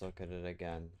 Let's look at it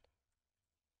again.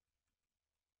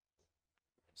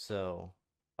 So,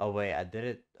 oh wait, I did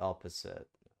it opposite.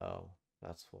 Oh,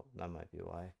 that might be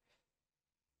why.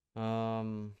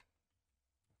 Um,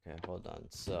 okay, hold on.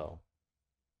 So,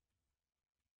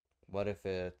 what if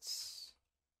it's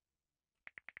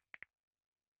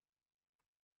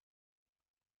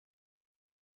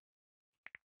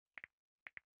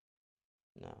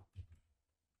no.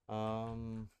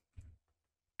 Um,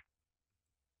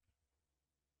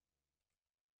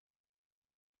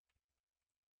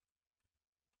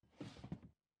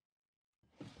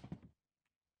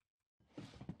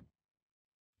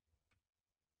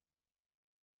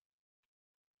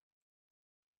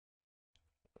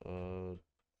 uh,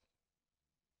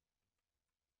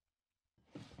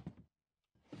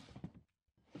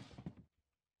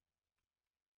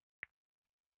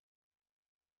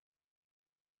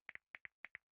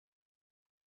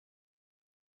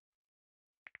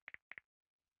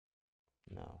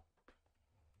 no.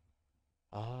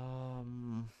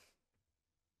 Um,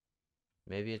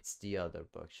 maybe it's the other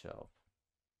bookshelf.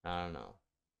 I don't know.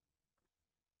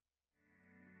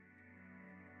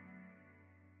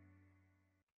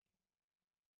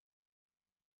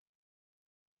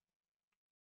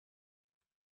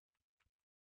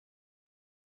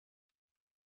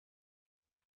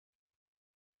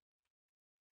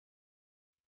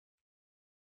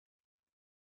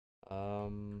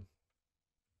 Um,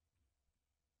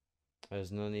 there's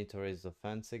no need to raise the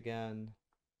fence again.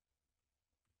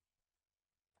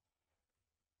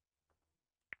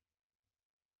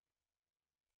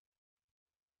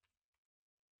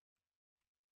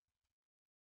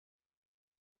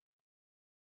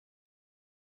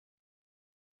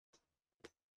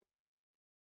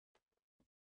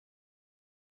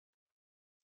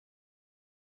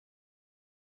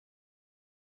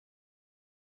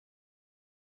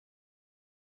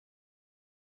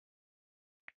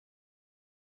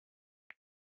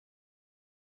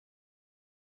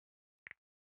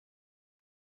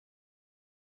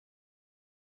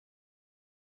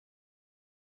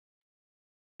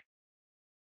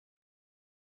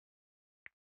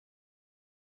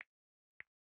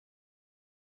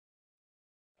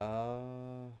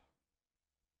 Uh,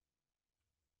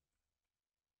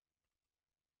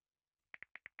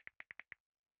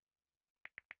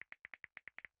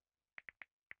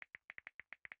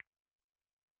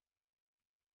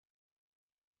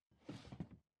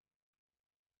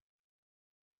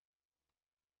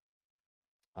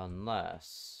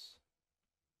 unless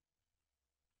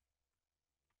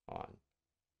on.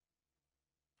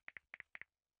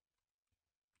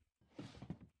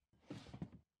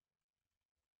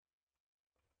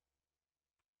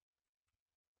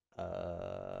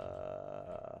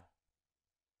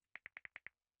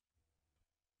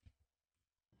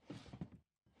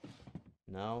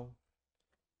 No.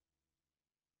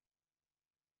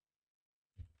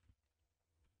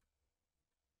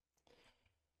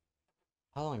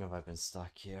 How long have I been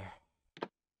stuck here?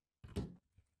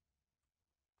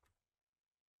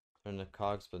 Turn the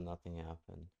cogs, but nothing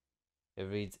happened. It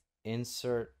reads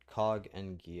insert cog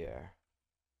and gear.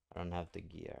 I don't have the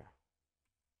gear.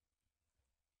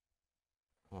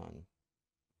 On.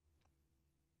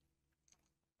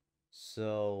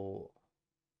 So,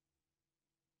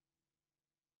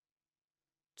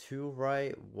 two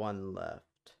right, one left.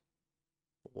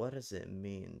 What does it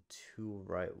mean, two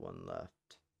right, one left?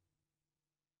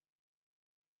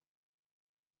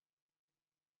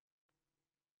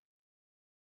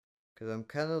 Because I'm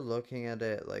kind of looking at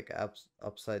it like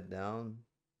upside down.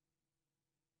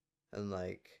 And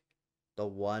like, the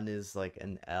one is like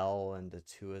an L and the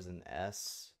two is an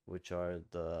S, which are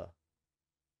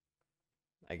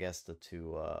I guess the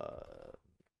two, I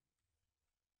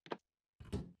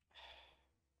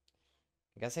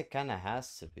guess it kind of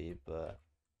has to be, but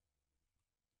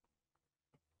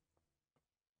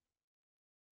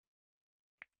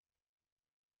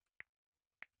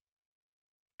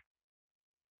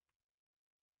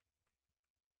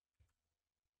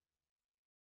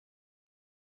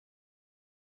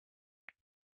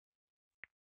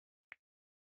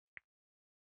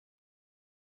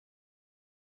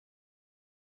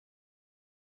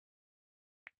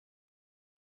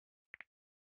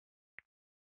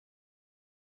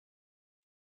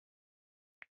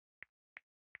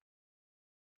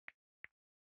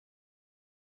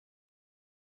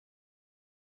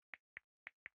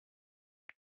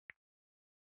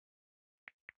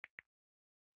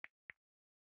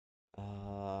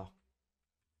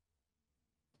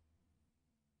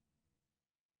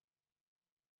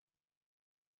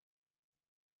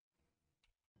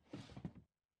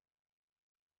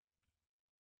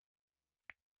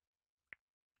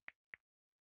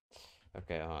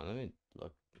Okay, hold on.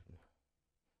 Look.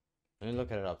 Let me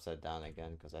look at it upside down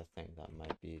again because I think that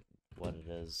might be what it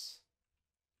is.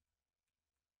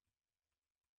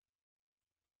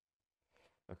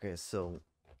 Okay, so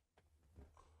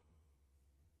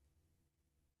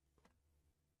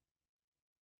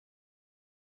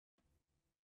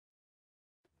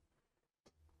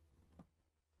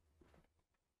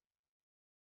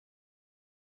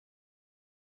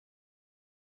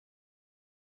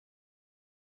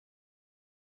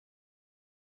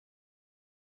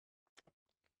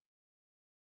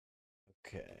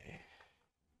okay.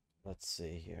 Let's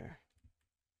see here.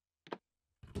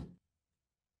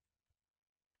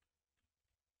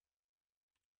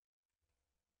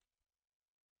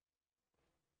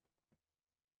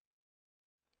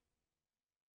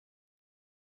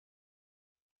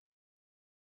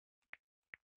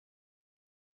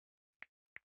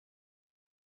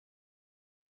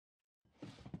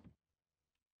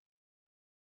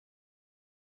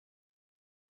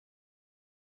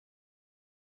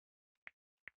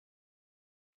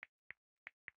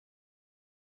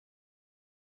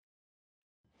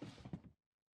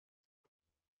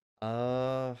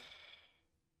 Uh,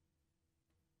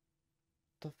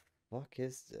 the fuck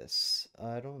is this?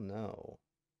 I don't know.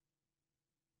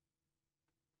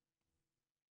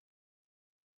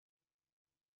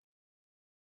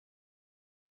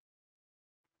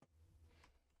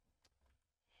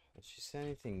 Did she say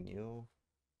anything new?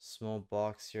 Small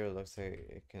box here. Looks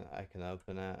like I can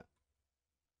open it.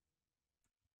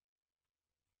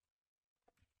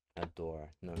 A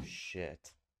door. No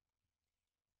shit.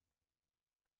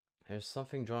 There's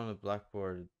something drawn on the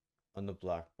blackboard. On the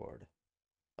blackboard.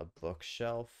 A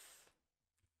bookshelf.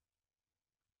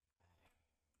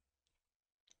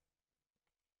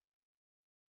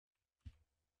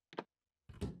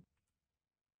 Do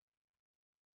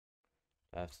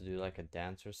I have to do like a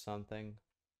dance or something?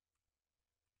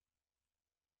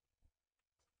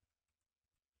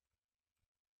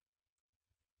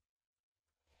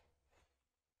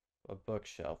 A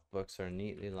bookshelf. Books are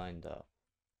neatly lined up.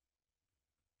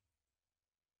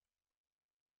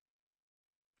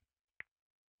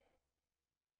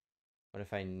 What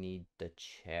if I need the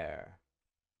chair?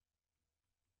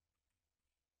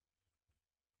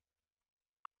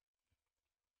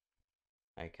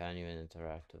 I can't even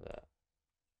interact with that.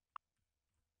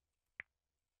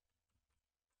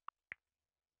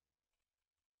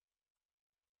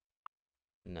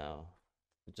 No.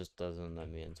 It just doesn't let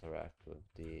me interact with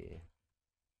the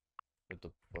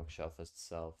bookshelf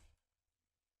itself.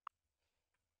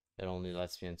 It only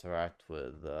lets me interact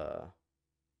with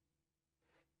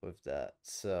that.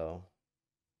 So,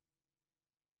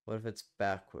 what if it's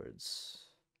backwards?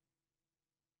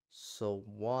 So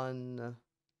one,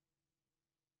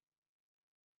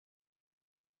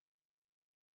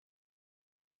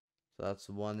 so that's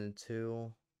one and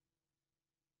two.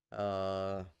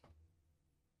 Uh,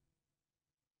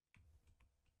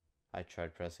 I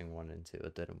tried pressing one and two,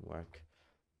 it didn't work.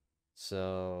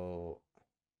 So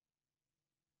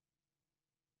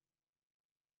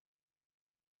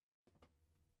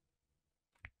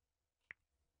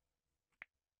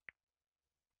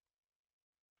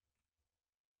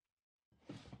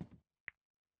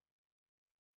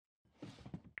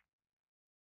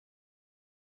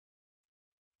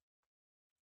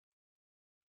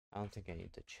I don't think I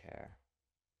need the chair.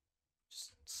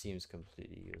 Just seems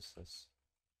completely useless.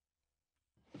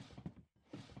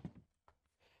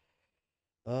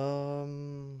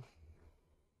 Um,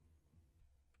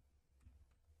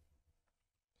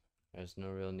 there's no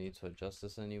real need to adjust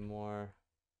this anymore.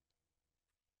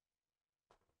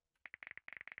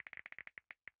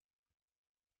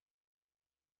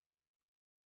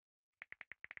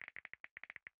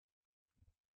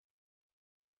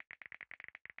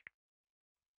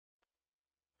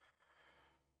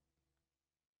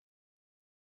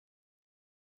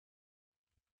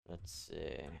 Let's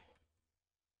see.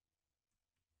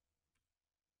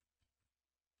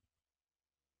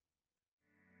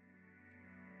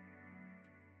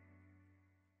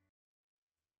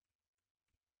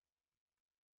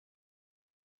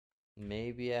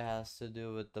 Maybe it has to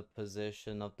do with the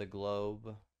position of the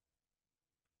globe.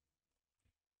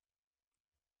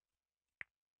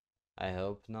 I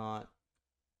hope not,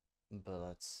 but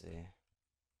let's see.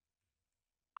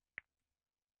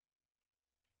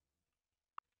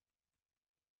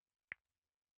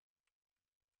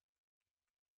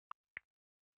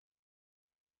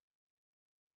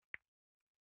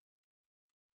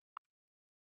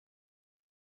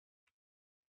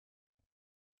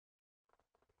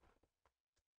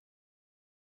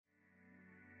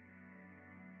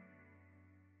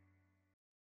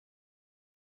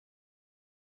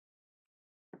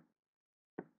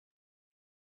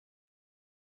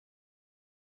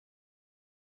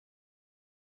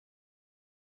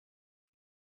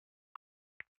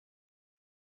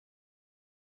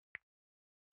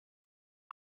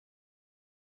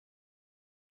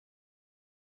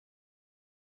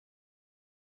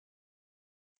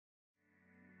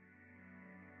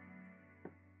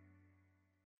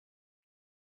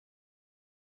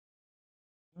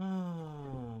 So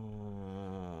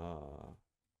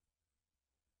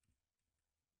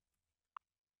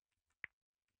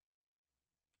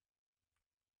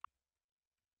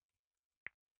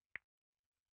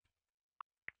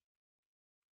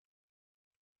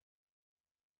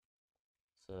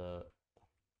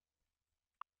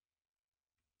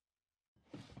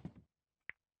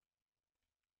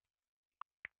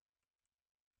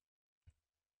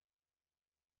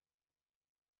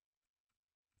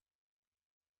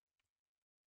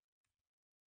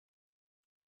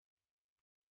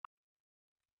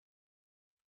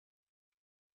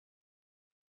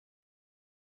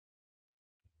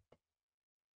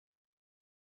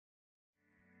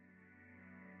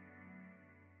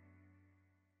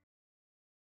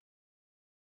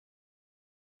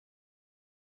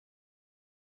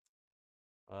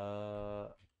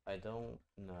I don't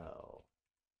know.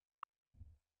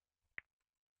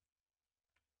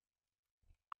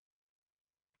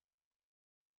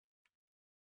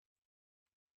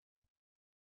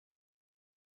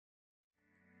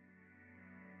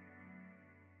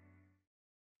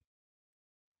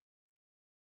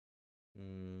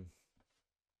 Hmm.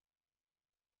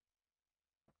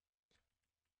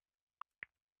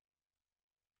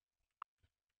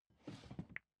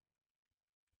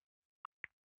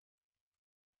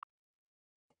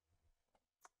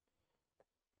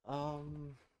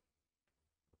 Um,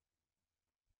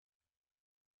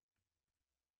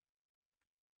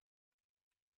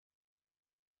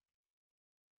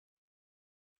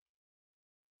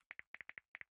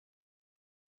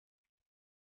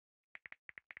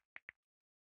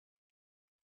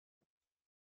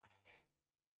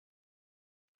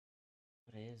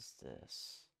 what is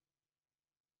this?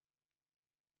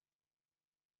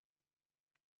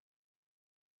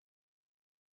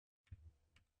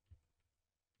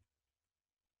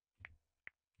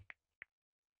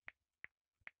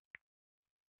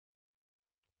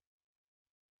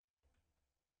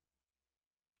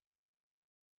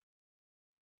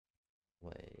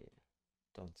 Wait,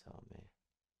 don't tell me.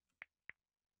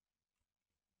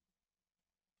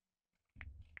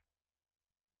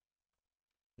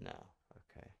 No,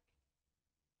 okay.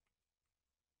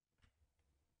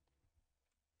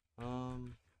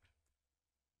 Um,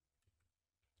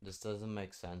 this doesn't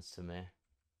make sense to me.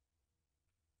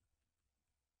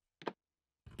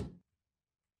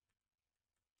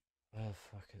 Oh,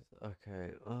 fuck it.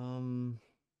 Okay,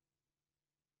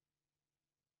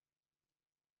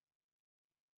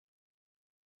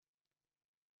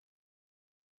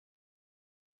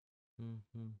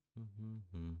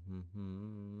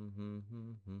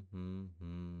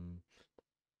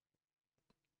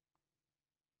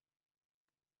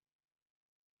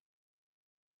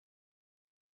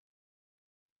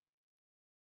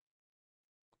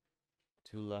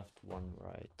 two left, one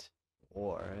right.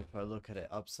 Or if I look at it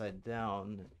upside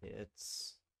down,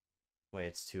 it's wait,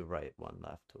 it's two right, one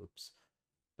left. Oops.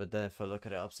 But then if I look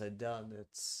at it upside down,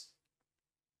 it's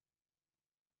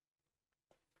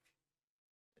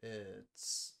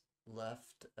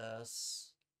left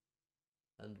S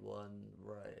and one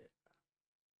right.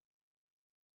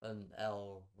 An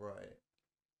L right.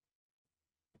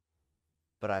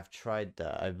 But I've tried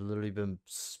that. I've literally been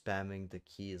spamming the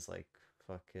keys like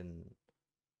fucking.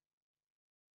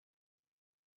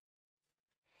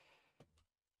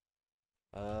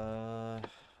 Uh,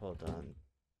 hold on.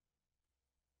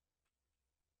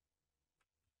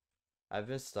 I've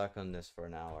been stuck on this for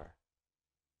an hour.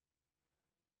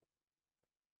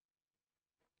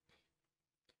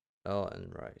 L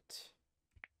and right.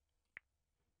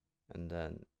 And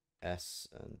then S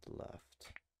and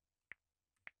left.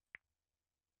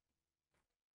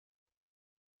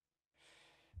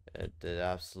 It did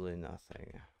absolutely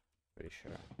nothing. Pretty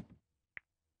sure.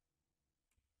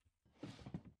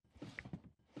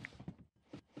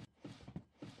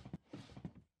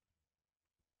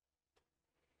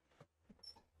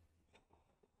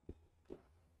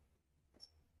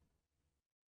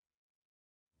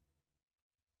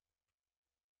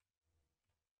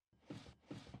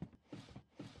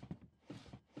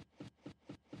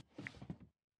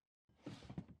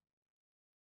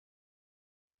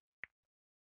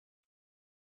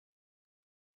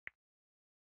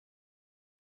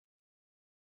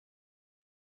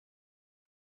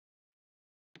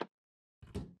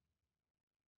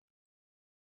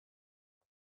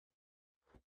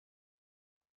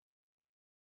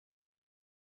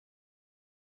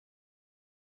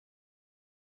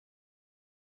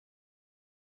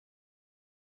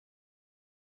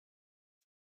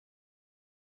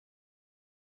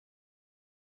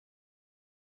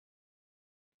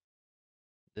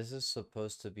 This is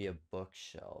supposed to be a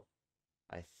bookshelf,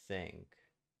 I think.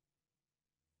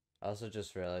 I also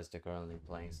just realized the currently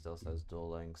playing still says Duel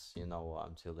Links. You know what?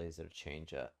 I'm too lazy to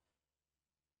change it.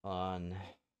 On.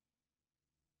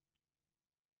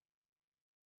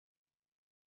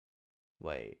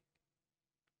 Wait.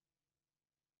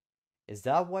 Is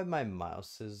that why my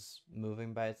mouse is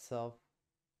moving by itself?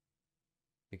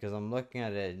 Because I'm looking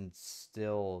at it and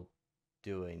still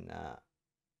doing that.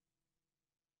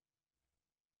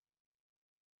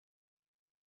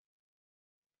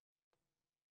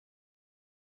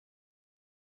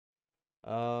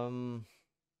 Um.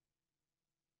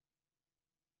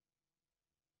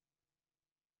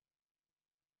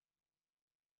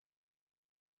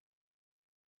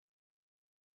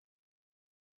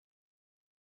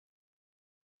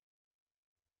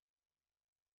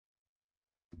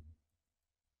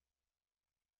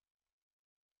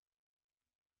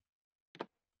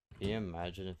 Can you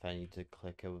imagine if I need to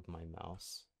click it with my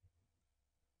mouse?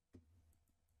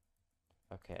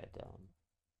 Okay, I don't.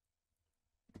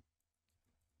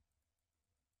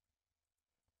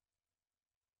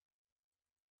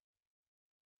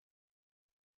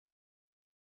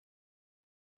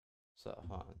 So,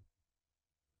 hold on.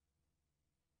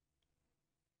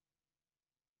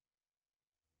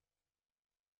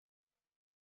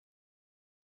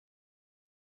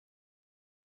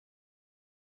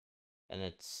 And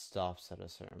it stops at a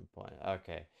certain point.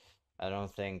 Okay. I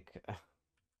don't think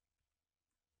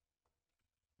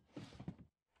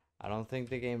I don't think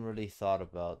the game really thought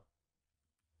about.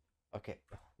 Okay,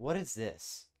 what is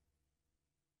this?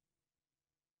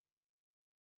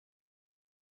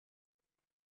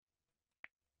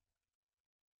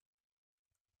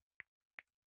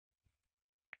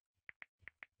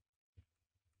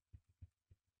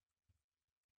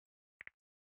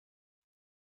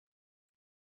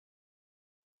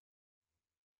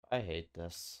 I hate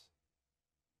this.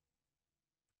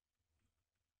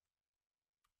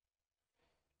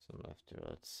 Some left here,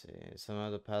 let's see. Somehow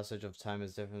the passage of time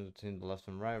is different between the left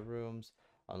and right rooms.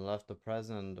 On the left, the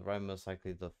present, and the right, most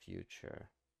likely the future.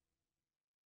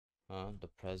 Huh? The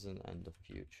present and the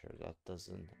future. That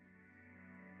doesn't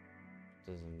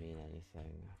mean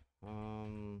anything.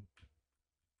 Hmm.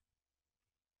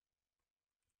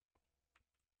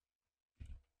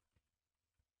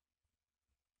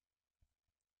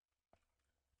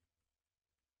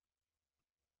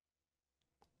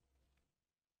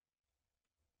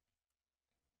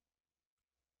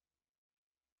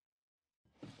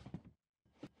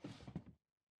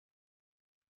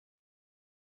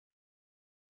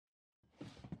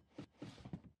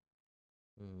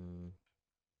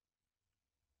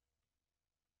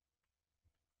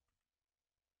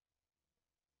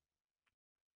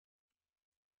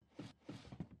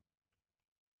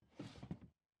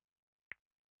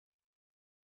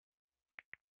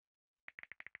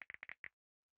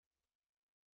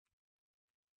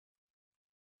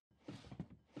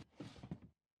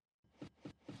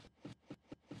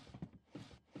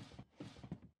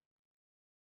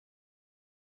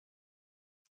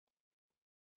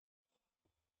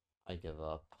 I give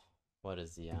up. What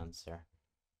is the answer?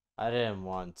 I didn't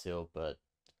want to, but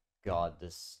God,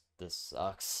 this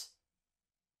sucks.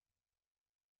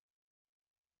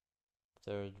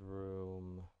 Third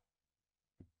room.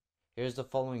 Here's the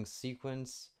following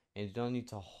sequence, and you don't need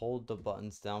to hold the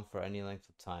buttons down for any length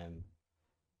of time.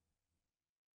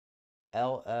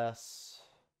 LS,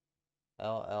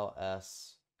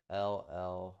 LLS,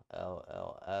 LLLLS,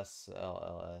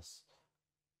 LLS.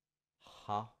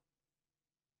 Huh?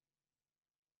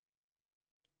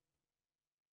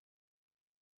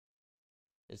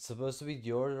 It's supposed to be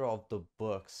the order of the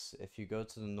books. If you go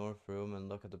to the north room and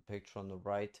look at the picture on the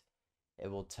right, it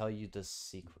will tell you the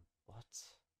sequence. What?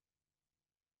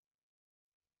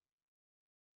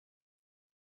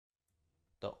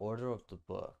 The order of the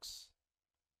books.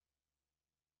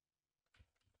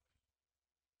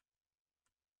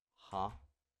 Huh?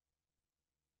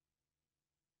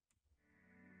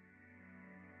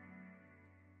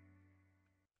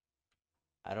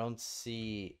 I don't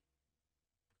see.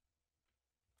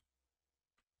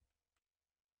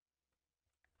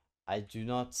 I do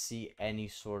not see any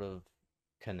sort of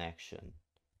connection.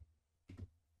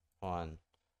 On.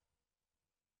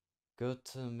 Go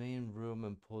to the main room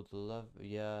and pull the lever.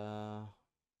 Yeah.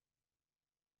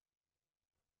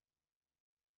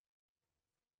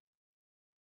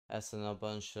 SNL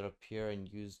buttons should appear and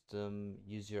use them.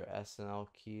 Use your SNL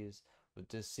keys. With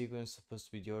this sequence, supposed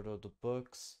to be the order of the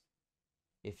books.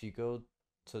 If you go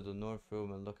to the north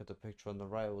room and look at the picture on the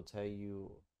right, it will tell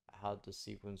you how the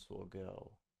sequence will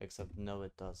go. Except no,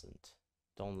 it doesn't.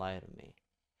 Don't lie to me.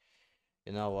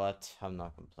 You know what? I'm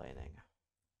not complaining.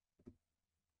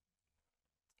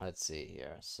 Let's see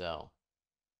here. So,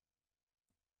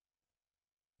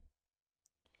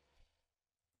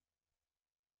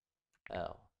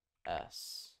 L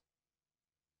S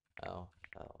L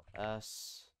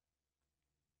S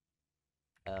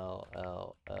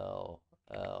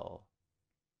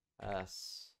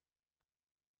LS.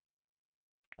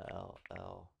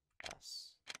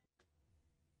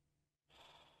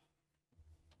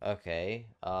 Okay,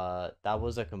 that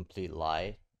was a complete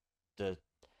lie. The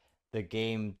the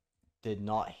game did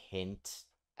not hint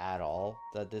at all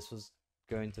that this was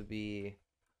going to be.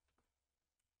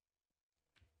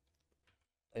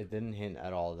 It didn't hint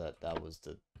at all that that was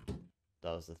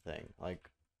the thing. Like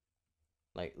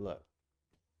look,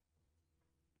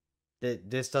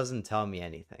 this doesn't tell me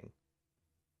anything.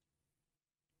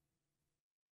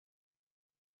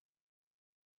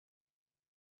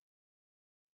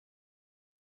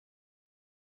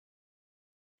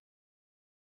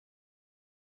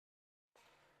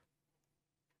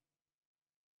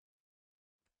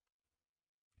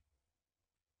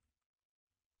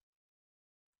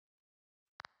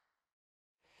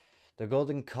 The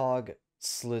golden cog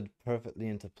slid perfectly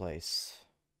into place.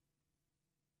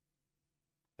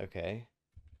 Okay.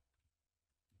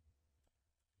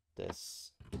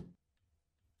 This.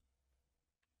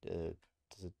 Uh,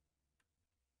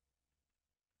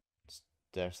 is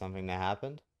there something that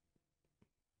happened?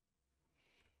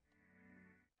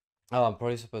 Oh, I'm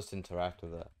probably supposed to interact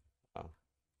with it. Oh,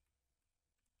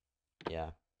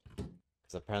 yeah.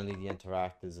 Because apparently the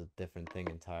interact is a different thing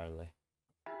entirely.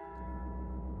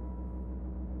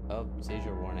 Oh,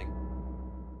 seizure warning.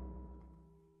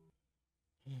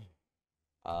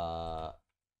 Uh,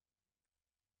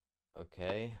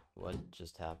 okay. What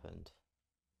just happened?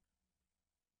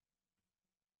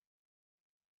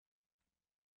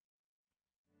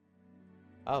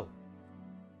 Oh.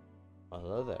 Well,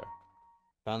 hello there.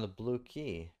 Found the blue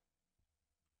key.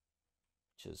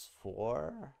 Which is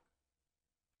 4.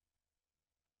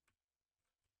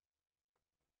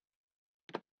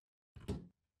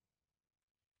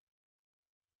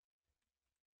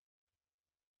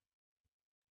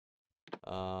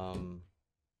 Um,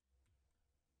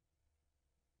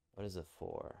 what is it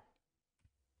for?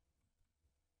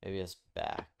 Maybe it's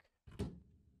back.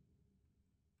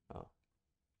 Oh,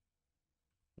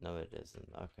 no, it isn't.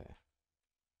 Okay.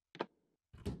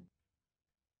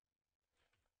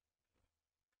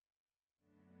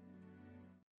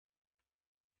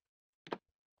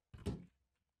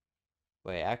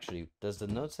 Wait, actually, does the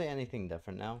note say anything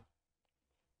different now?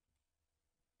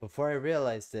 Before I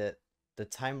realized it, the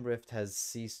time rift has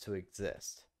ceased to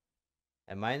exist.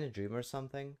 Am I in a dream or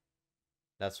something?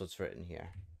 That's what's written here.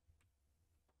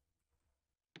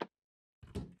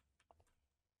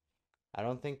 I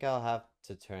don't think I'll have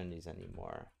to turn these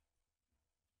anymore.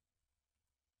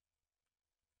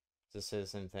 Does this say the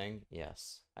same thing?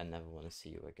 Yes. I never want to see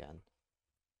you again.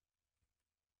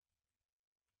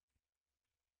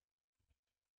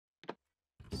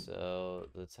 So,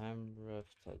 the time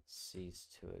rift had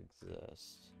ceased to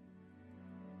exist.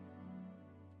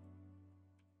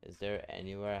 Is there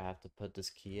anywhere I have to put this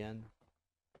key in?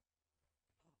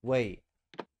 Wait,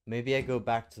 maybe I go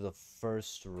back to the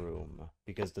first room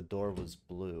because the door was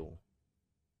blue.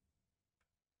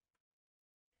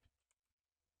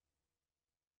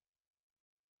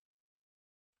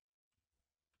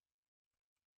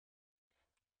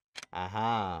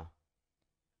 Aha!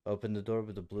 Open the door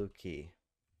with the blue key.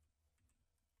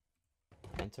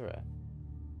 Enter it.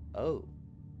 Oh.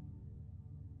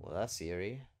 Well, that's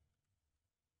eerie.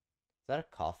 Is that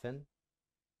a coffin?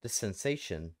 This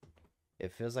sensation.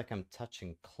 It feels like I'm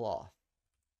touching cloth.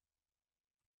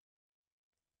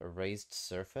 A raised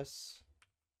surface?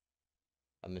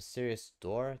 A mysterious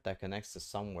door that connects to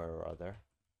somewhere or other.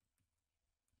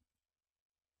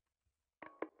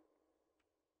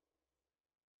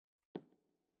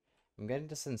 I'm getting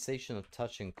the sensation of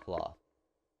touching cloth.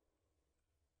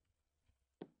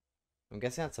 I'm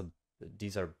guessing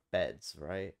these are beds,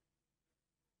 right?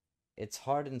 It's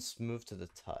hard and smooth to the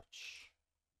touch.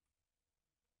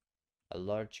 A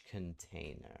large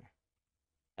container.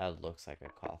 That looks like a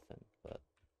coffin, but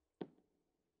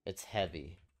it's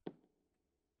heavy.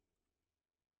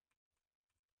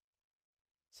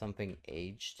 Something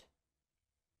aged.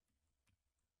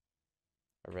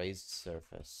 A raised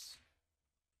surface.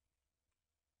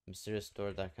 Mysterious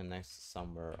door that connects to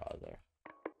somewhere or other.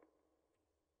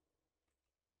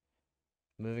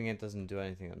 Moving it doesn't do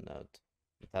anything of note.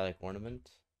 Metallic ornament.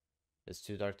 It's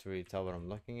too dark to really tell what I'm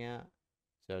looking at.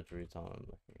 It's too dark to really tell what I'm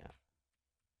looking at.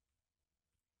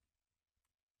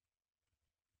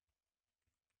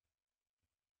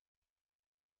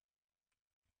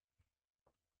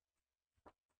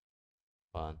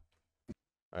 Fun.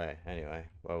 Alright, anyway,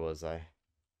 where was I?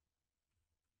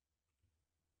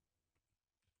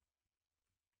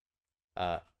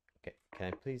 Uh, can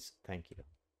I please? Thank you.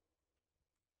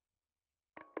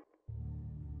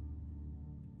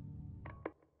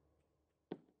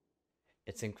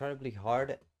 It's incredibly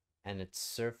hard, and its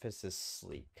surface is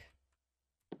sleek.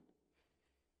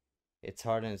 It's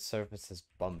hard and its surface is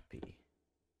bumpy.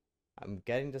 I'm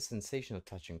getting the sensation of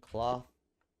touching cloth.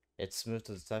 It's smooth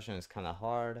to the touch and it's kind of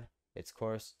hard. It's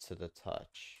coarse to the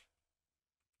touch.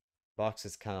 Box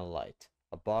is kind of light.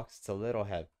 A box, it's a little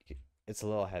heavy. It's a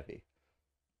little heavy.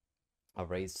 A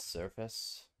raised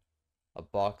surface. A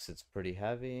box, it's pretty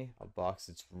heavy. A box,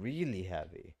 it's really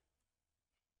heavy.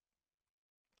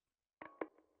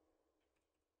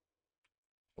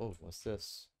 Oh, what's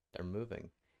this? They're moving.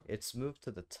 It's smooth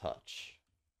to the touch.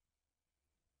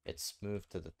 It's smooth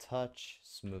to the touch.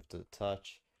 Smooth to the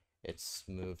touch. It's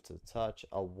smooth to the touch.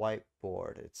 A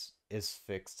whiteboard. It's is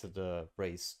fixed to the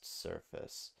raised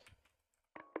surface.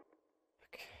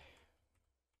 Okay.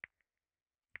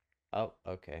 Oh,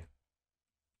 okay.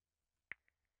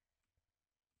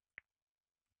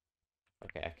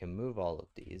 Okay, I can move all of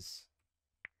these.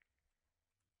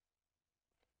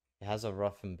 It has a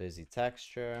rough and busy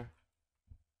texture.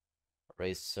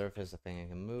 Raised surface, I think I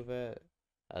can move it.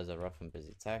 Has a rough and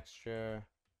busy texture.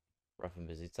 Rough and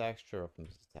busy texture, rough and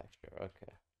busy texture.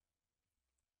 Okay.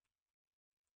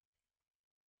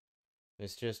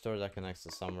 Mysterious door that connects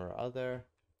to some or other.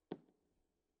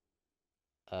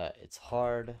 It's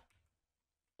hard.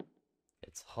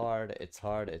 It's hard. It's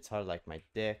hard. It's hard like my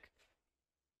dick.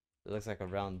 It looks like a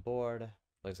round board.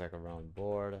 Looks like a round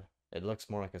board. It looks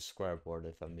more like a square board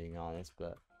if I'm being honest,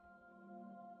 but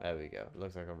there we go. It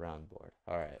looks like a round board.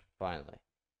 Alright, finally.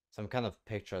 Some kind of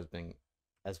picture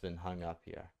has been hung up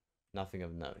here. Nothing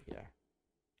of note here.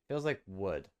 Feels like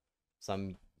wood.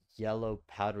 Some yellow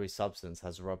powdery substance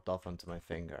has rubbed off onto my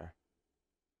finger.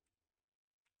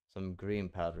 Some green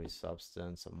powdery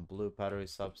substance, some blue powdery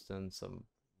substance, some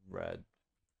red.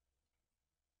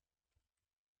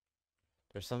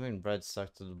 There's something red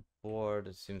stuck to the board.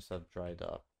 It seems to have dried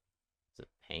up. Is it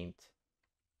paint?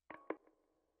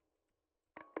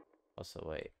 Also,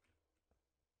 wait.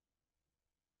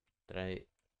 Did I...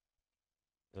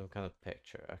 Some kind of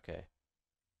picture. Okay.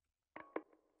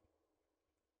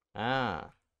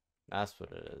 Ah, that's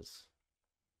what it is.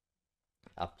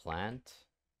 A plant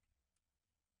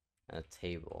and a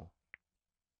table.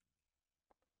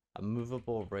 A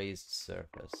movable raised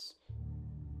surface.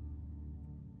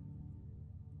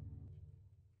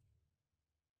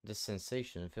 This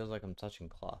sensation, it feels like I'm touching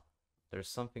cloth. There's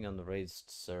something on the raised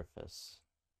surface.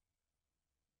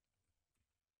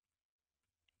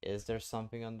 Is there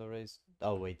something on the raised...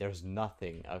 Oh, wait, there's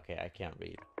nothing. Okay, I can't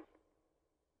read.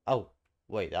 Oh,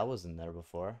 wait, that wasn't there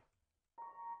before.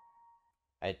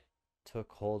 I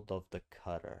took hold of the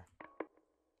cutter.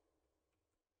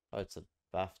 Oh, it's a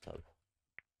bathtub.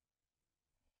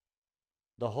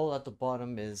 The hole at the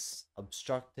bottom is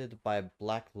obstructed by a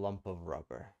black lump of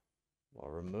rubber. Well,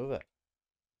 remove it.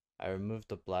 I removed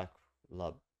the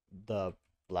the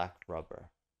black rubber.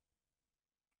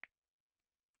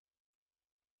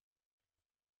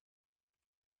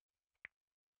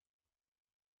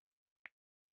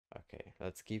 Okay,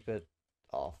 let's keep it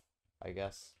off, I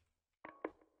guess.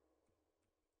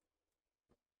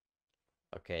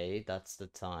 Okay, that's the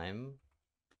time.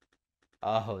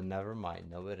 Oh, never mind.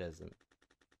 No, it isn't.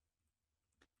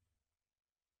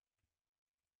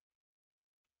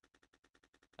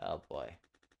 Oh boy.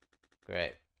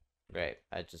 Great. Great.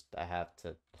 I have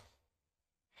to.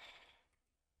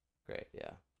 Great,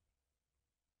 yeah.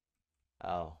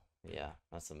 Oh, yeah,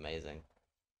 that's amazing.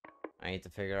 I need to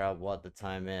figure out what the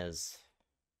time is.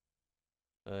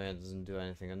 Oh, it doesn't do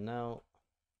anything. No.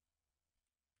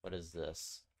 What is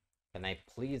this? Can I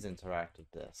please interact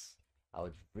with this? I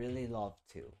would really love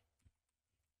to.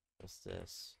 What's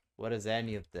this? What is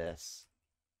any of this?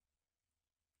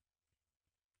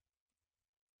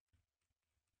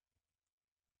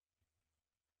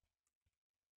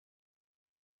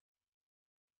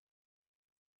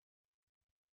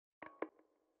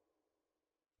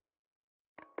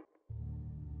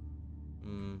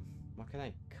 Hmm, what can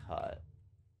I cut?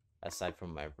 Aside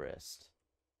from my wrist.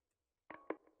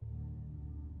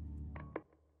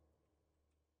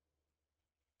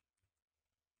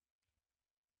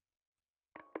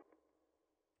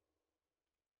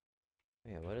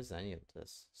 Yeah, what is any of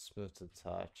this? Smooth to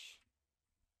touch.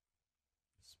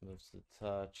 Smooth to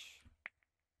touch.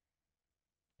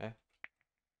 Okay.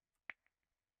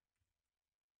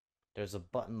 There's a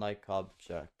button-like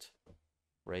object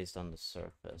raised on the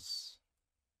surface.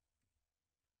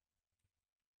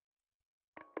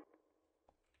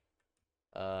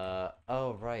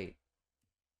 Oh, right.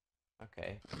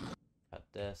 Okay. Cut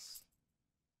this.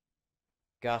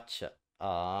 Gotcha.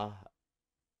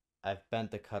 I've bent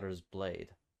the cutter's blade.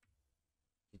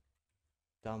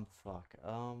 Dumb fuck.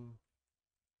 Oh,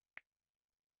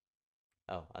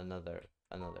 another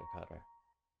cutter.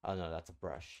 Oh no, that's a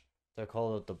brush. So I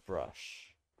call it the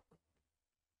brush.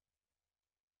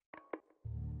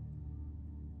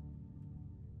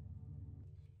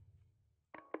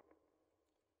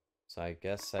 So I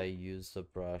guess I use the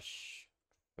brush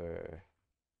for...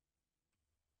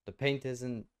 The paint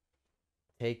isn't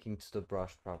taking to the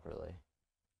brush properly.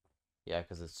 Yeah,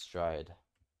 because it's dried.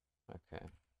 Okay.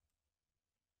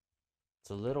 It's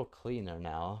a little cleaner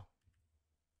now.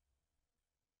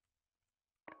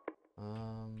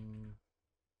 Um,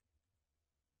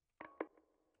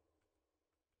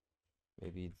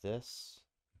 Maybe this?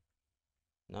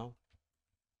 No?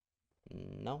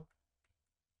 No?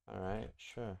 Alright,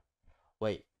 sure.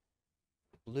 Wait,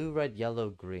 blue, red, yellow,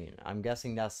 green. I'm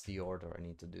guessing that's the order I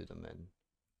need to do them in.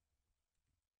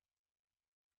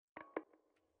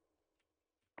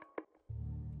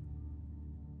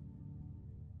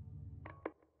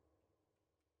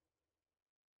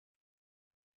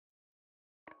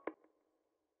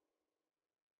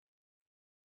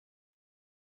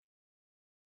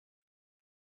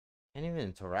 Can't even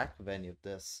interact with any of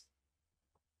this.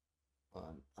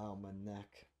 Oh, my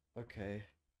neck. Okay.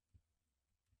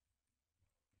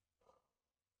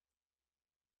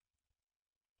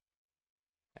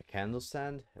 A candle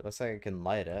stand? It looks like I can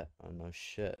light it. Oh no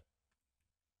shit.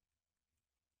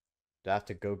 Do I have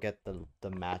to go get the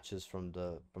matches from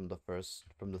the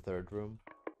third room?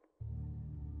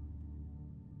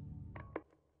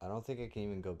 I don't think I can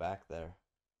even go back there.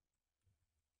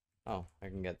 Oh, I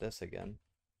can get this again.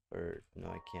 Or no,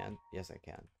 I can't. Yes, I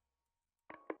can.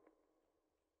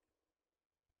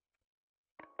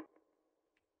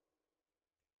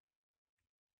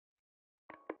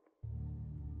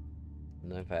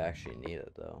 And then if I actually need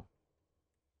it though.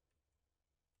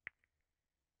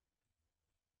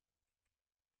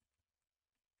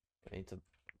 I need to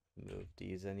move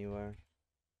these anywhere.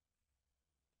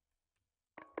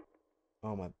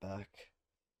 Oh, my back.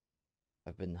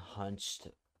 I've been hunched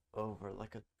over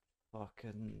like a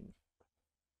fucking...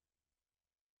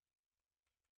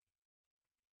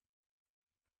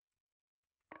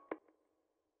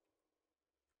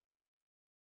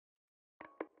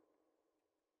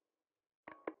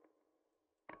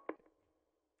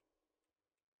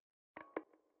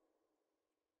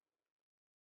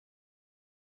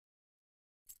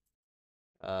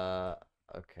 Uh,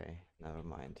 okay, never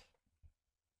mind.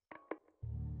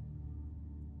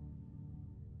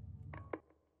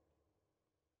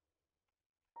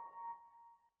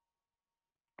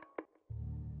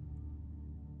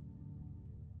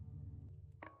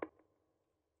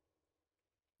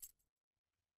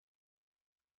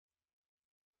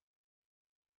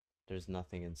 There's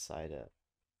nothing inside it.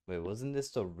 Wait, wasn't this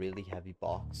the really heavy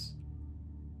box?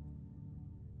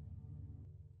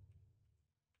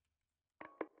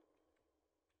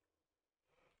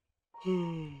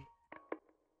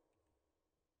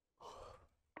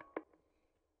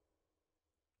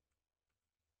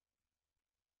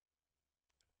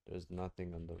 There's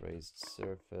nothing on the raised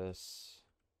surface.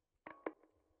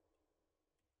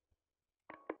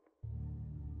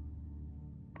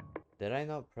 Did I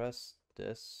not press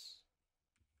this?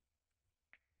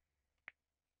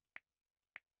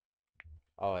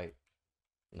 Oh, wait.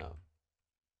 No.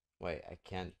 Wait, I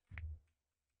can't.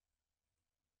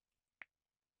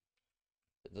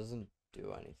 It doesn't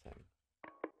do anything.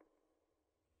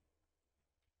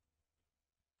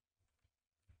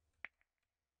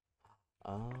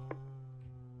 Ah,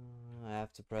 I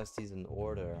have to press these in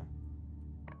order.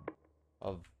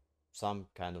 Of some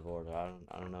kind of order.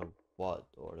 I don't know what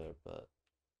order, but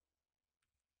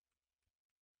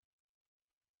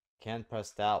can't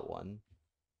press that one.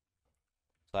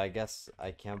 So I guess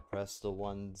I can't press the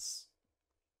ones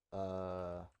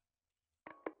uh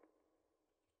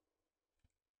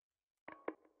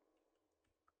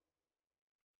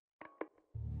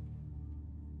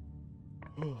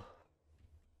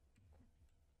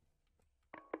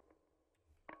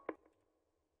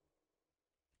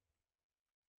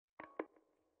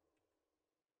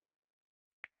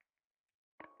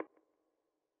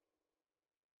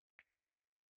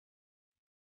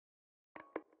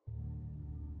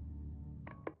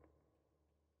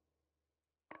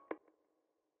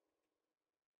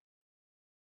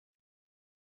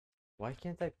why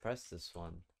can't I press this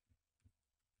one?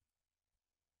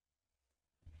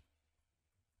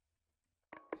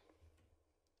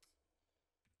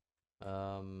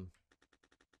 Um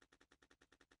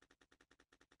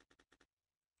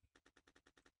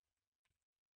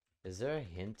is there a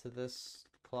hint to this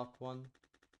clock one?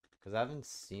 Because I haven't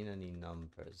seen any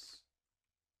numbers.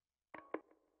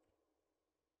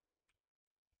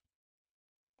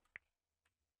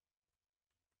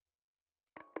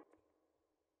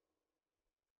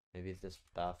 Maybe this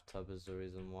bathtub is the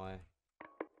reason why.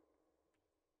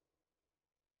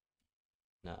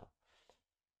 No.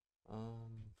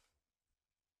 Um.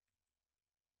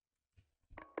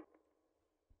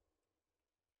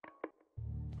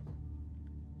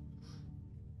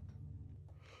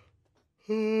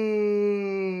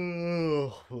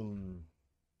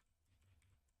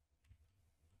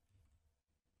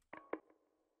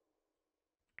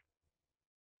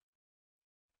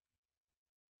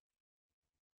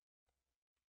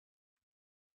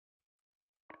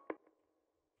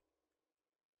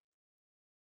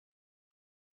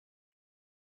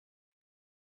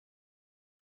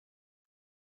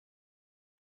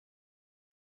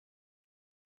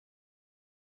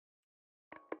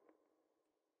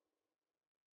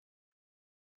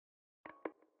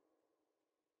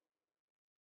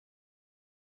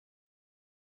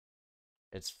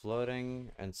 It's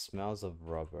floating and smells of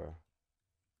rubber.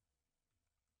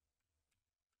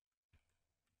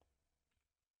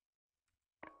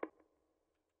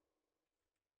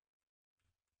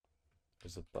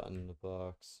 There's a button in the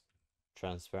box.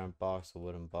 Transparent box, a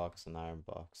wooden box, an iron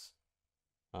box.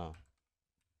 Oh.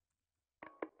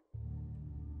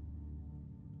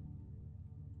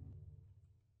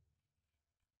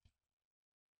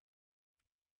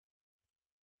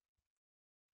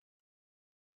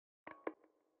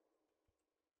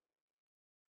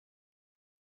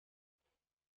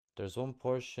 There's one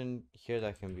portion here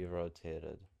that can be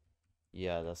rotated.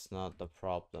 Yeah, that's not the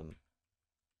problem.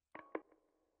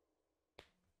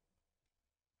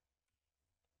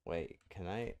 Wait, can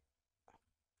I?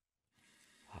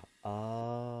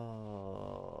 Oh.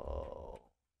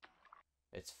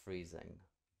 It's freezing.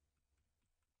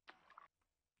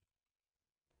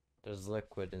 There's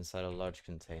liquid inside a large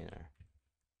container.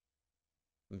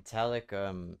 Metallic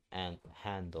and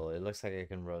handle. It looks like I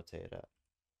can rotate it.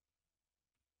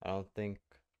 I don't think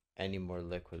any more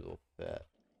liquid will fit.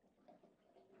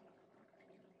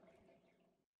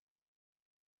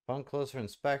 Upon closer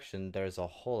inspection, there's a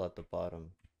hole at the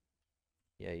bottom.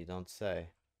 Yeah, you don't say.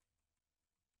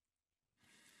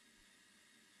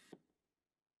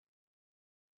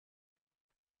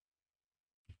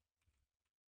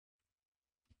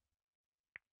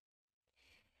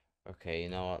 Okay, you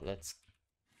know what? Let's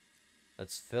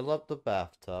fill up the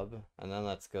bathtub and then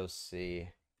let's go see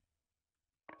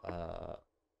uh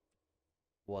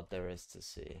what there is to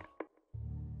see.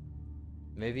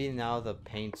 Maybe now the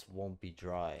paints won't be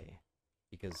dry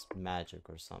because magic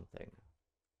or something.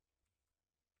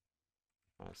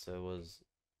 So it was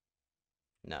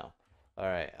no. All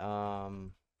right.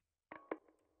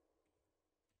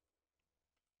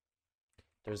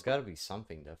 There's got to be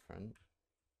something different.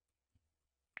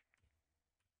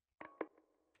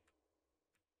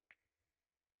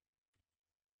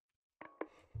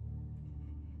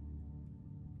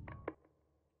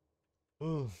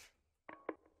 Oof.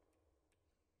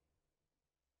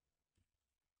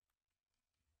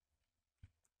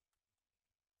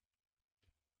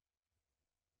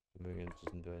 Maybe it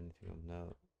doesn't do anything of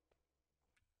note.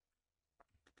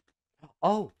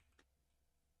 Oh,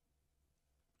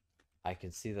 I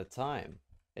can see the time.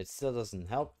 It still doesn't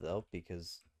help though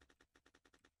because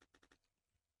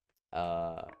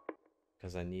uh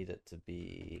because I need it to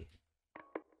be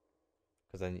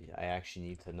because I actually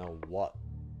need to know what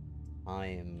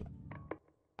time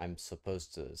I'm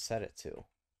supposed to set it to.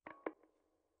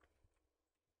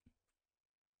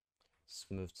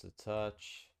 Smooth to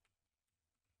touch.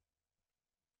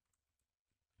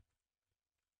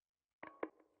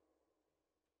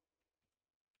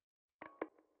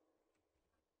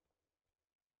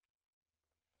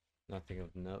 Nothing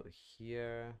of note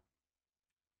here.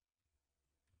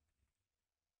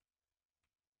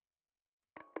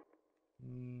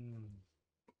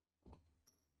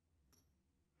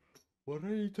 What do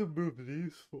I need to move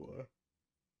these for?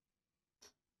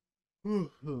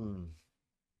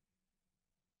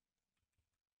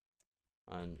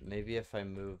 And maybe if I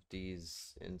move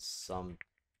these in some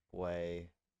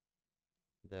way,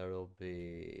 there'll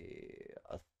be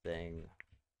a thing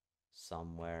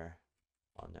somewhere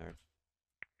on Earth.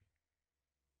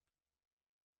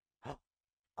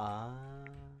 Ah,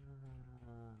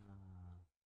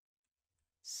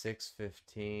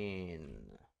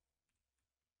 6:15.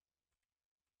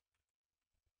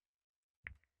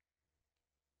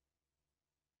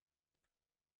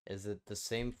 Is it the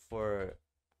same for,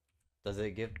 does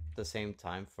it give the same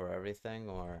time for everything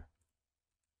or?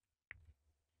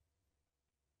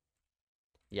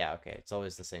 Yeah, okay, it's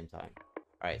always the same time.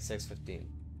 Alright, 6:15.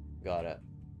 Got it.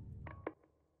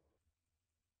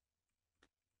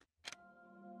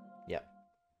 Yep,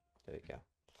 there we go.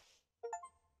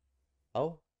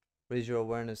 Oh, raise your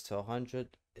awareness to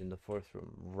 100 in the fourth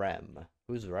room. Rem.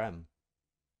 Who's Rem?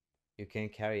 You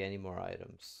can't carry any more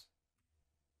items.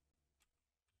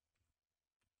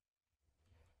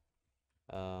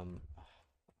 Um,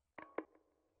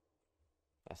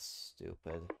 that's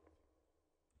stupid.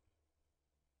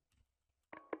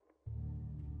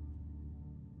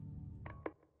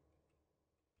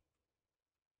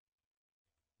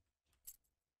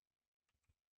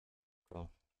 Cool.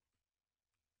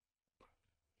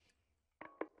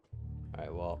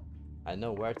 Alright, well, I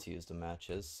know where to use the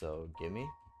matches, so gimme.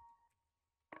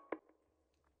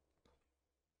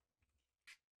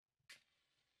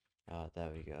 Ah, there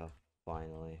we go.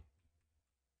 Finally.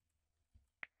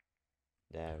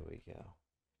 There we go.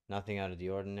 Nothing out of the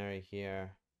ordinary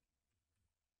here.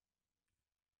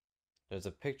 There's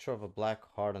a picture of a black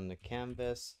heart on the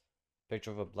canvas,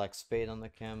 picture of a black spade on the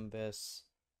canvas,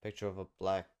 picture of a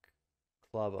black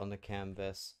club on the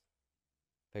canvas,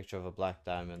 picture of a black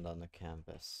diamond on the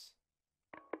canvas.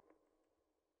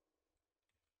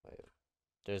 Wait,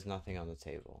 there's nothing on the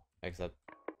table except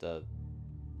the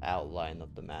outline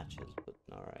of the matches, but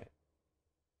alright.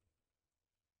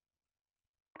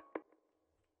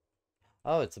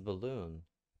 Oh, it's a balloon.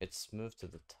 It's smooth to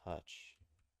the touch.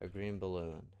 A green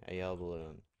balloon, a yellow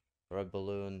balloon, a red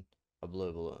balloon, a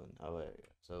blue balloon. Oh wait,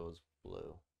 so it was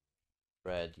blue.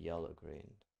 Red, yellow,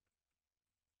 green.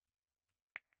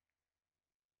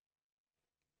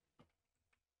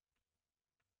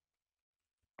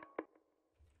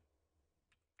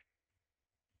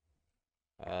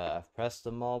 I've pressed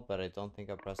them all, but I don't think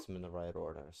I pressed them in the right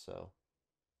order, so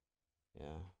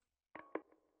yeah.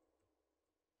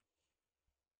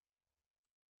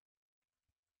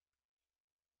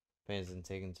 Paint isn't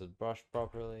taken to the brush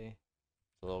properly.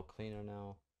 It's a little cleaner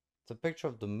now. It's a picture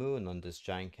of the moon on this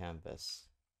giant canvas.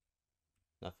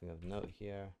 Nothing of note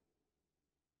here.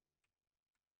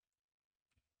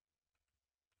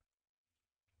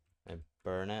 I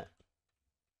burn it.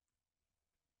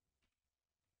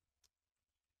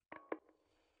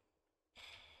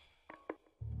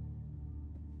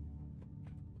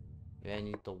 Maybe I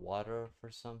need the water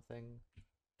for something.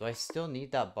 Do I still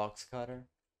need that box cutter?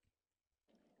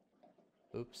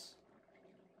 Oops.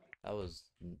 That was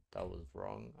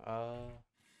wrong.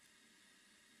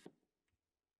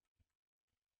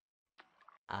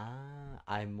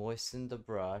 I moistened the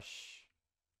brush.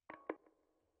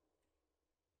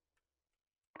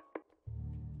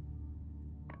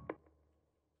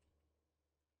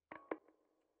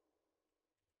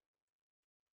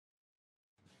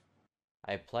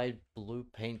 I applied blue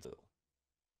paint.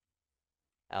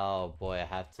 Oh boy, I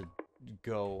have to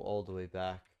go all the way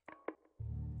back.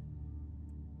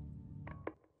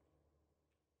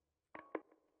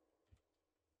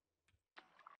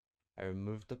 I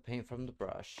removed the paint from the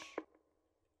brush.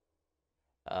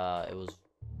 It was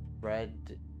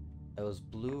red. It was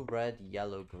blue, red,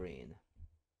 yellow, green.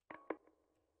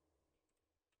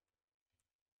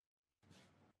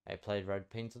 I applied red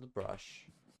paint to the brush.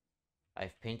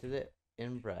 I've painted it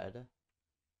in red.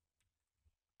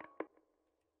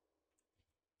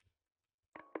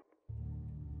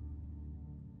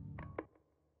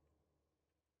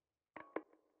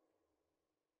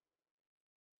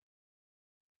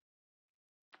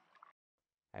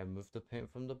 I removed the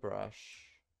paint from the brush.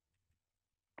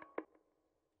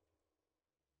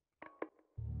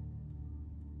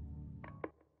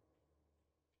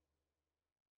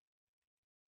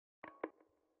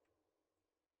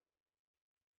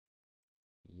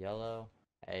 Yellow.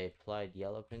 I applied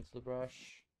yellow paint to the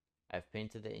brush. I've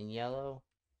painted it in yellow.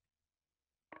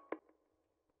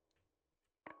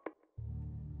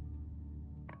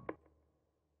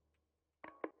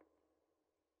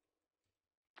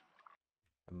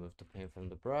 I moved the paint from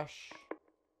the brush.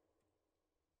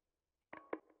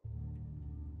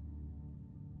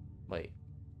 Wait.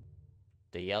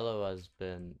 The yellow has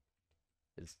been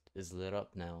is lit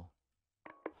up now.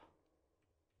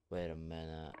 Wait a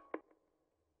minute.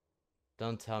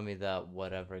 Don't tell me that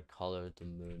whatever color the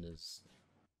moon is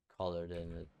colored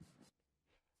in it.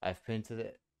 I've painted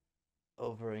it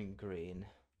over in green.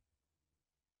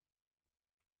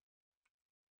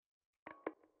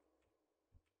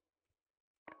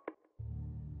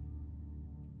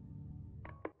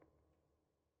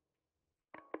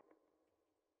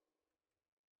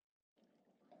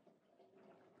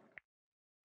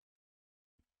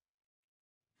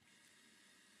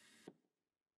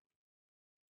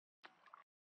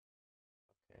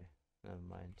 Okay, never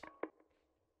mind.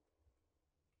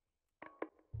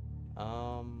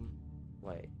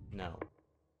 Wait, no.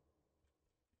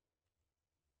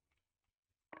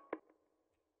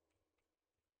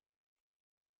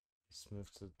 Smooth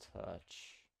to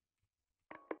touch.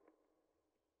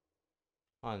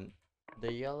 On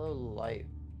the yellow light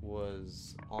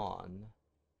was on,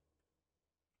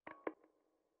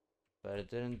 but it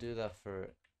didn't do that for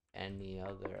any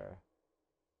other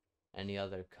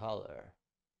color.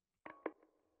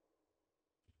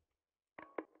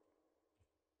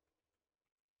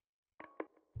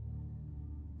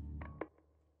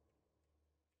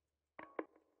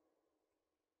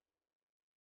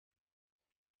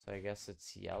 So I guess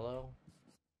it's yellow.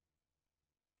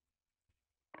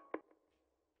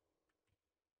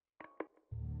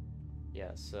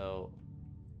 Yeah, so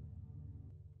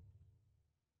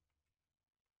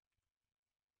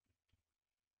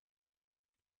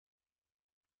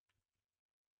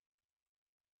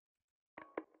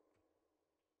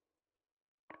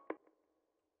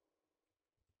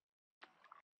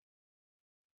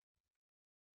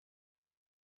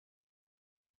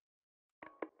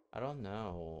I don't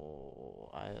know.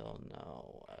 I don't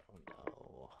know. I don't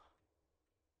know.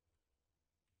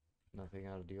 Nothing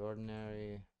out of the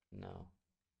ordinary. No.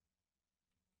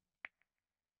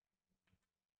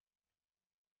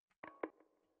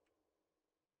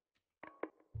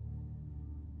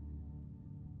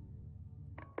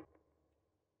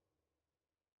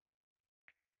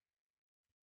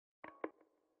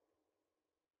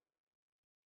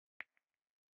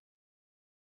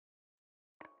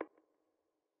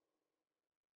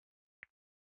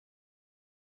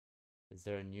 Is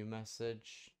there a new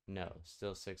message? No,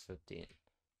 still 6:15.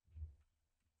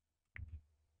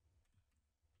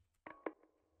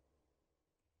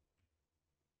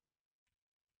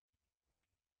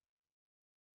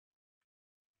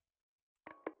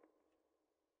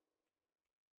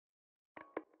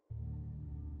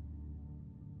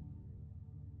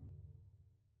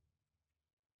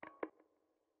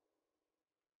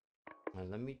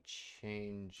 Let me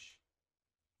change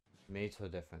May to a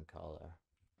different color.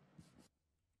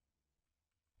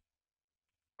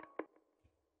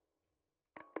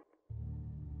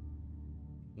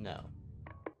 No.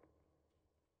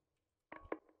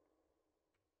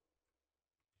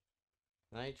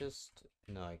 Can I just...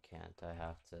 No, I can't. I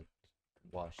have to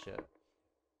wash it.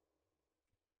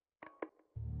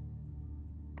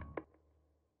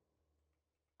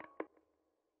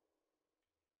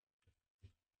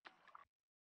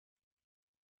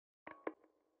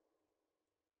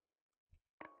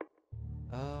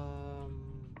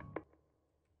 Um...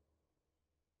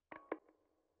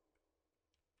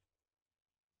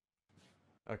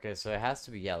 Okay, so it has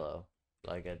to be yellow.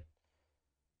 Like it.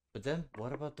 But then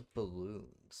what about the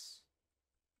balloons?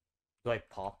 Do I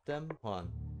pop them? Hold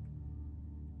on.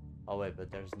 Oh wait, but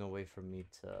there's no way for me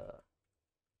to...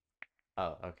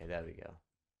 Oh, okay, there we go.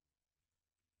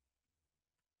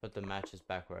 Put the matches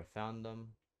back where I found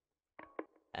them.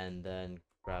 And then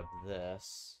grab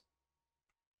this.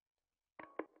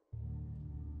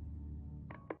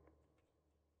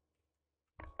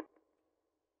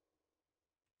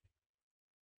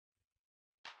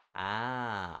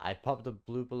 Ah, I popped the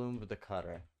blue balloon with the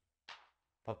cutter.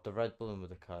 Popped the red balloon with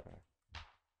the cutter.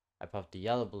 I popped the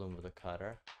yellow balloon with the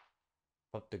cutter.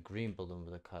 Popped the green balloon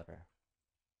with the cutter.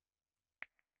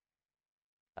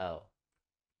 Oh.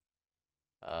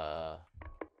 Uh,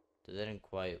 that didn't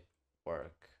quite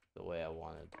work the way I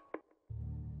wanted.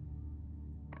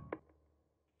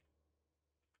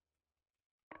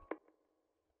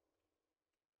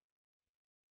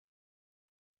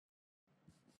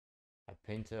 I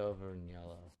painted over in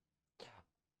yellow.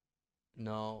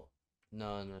 No,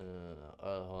 no.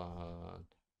 Hold on, hold on.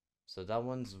 So that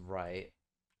one's right.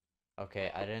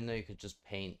 Okay, I didn't know you could just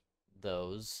paint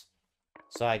those.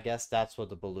 So I guess that's what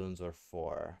the balloons were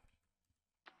for.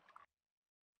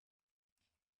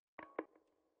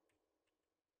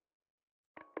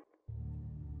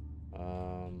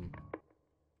 Um,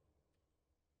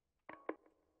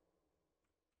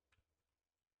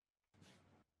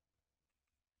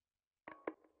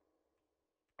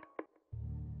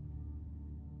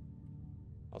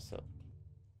 also,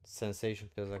 sensation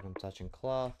feels like I'm touching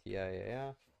cloth.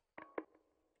 Yeah.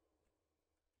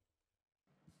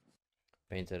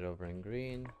 Paint it over in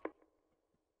green.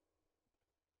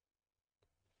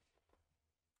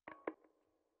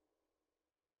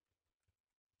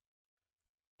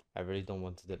 I really don't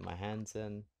want to dip my hands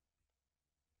in.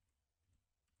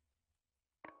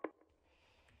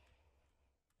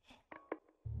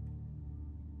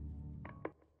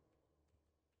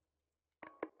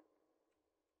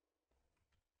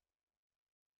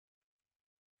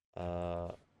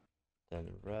 Uh, then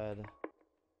red.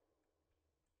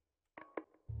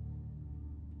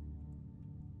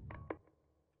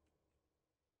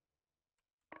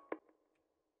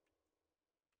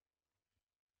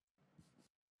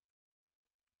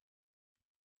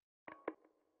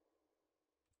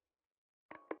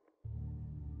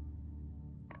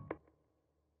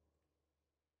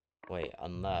 Wait,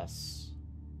 unless...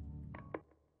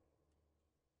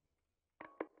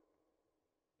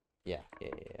 Yeah.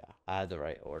 I had the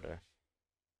right order.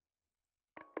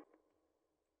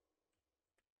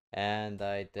 And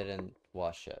I didn't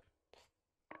wash it.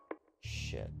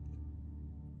 Shit.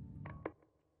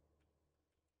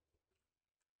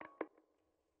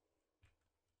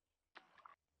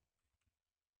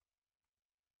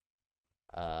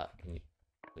 Can you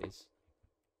please?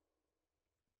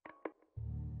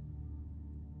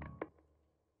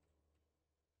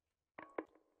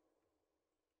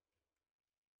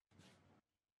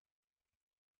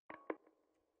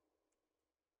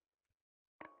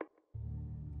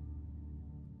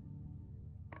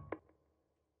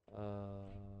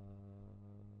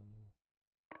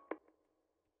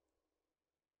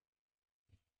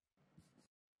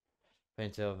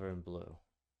 Paint it over in blue.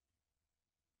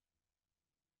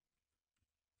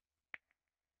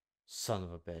 Son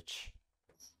of a bitch.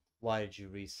 Why did you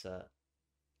reset?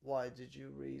 Why did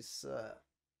you reset?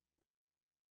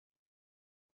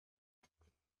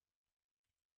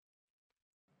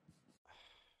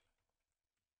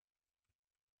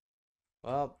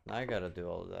 Well, I gotta do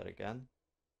all of that again.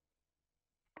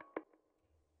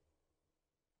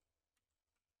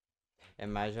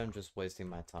 Imagine I'm just wasting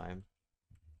my time.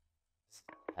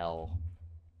 Hell.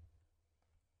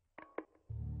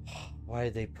 Why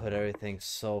did they put everything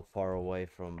so far away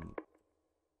from...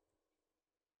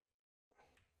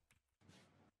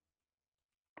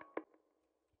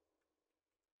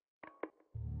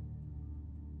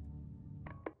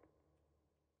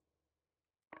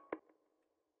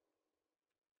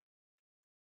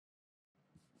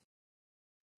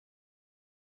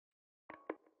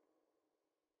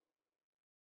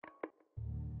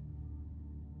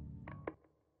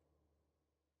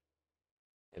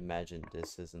 Imagine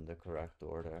this isn't the correct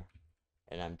order.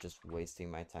 And I'm just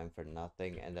wasting my time for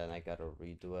nothing, and then I gotta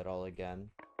redo it all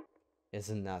again.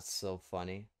 Isn't that so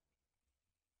funny?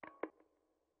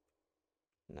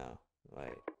 No,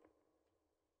 wait.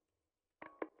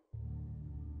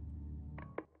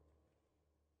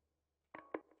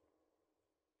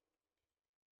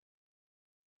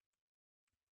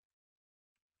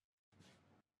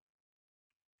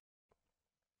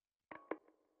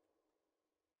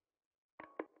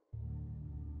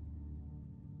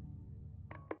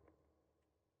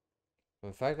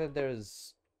 The fact that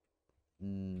there's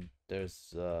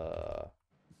a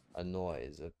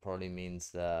noise, it probably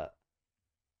means that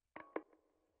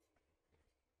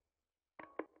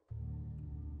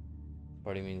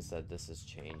this is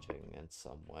changing in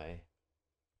some way.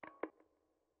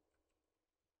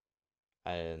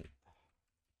 I didn't...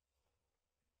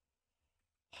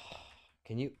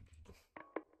 Can you...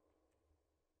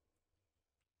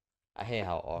 I hate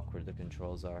how awkward the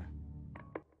controls are.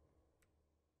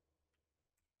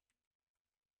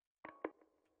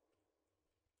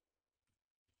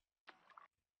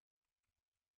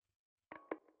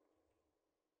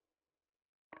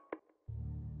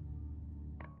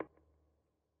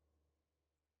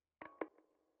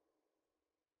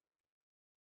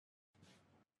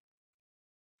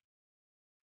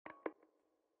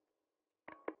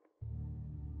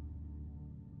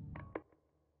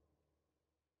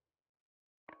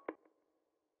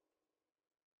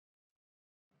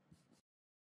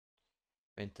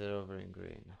 Paint it over in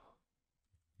green.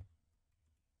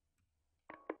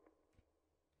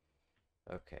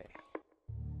 Okay.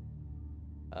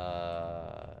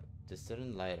 This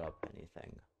didn't light up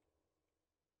anything.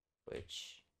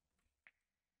 Which...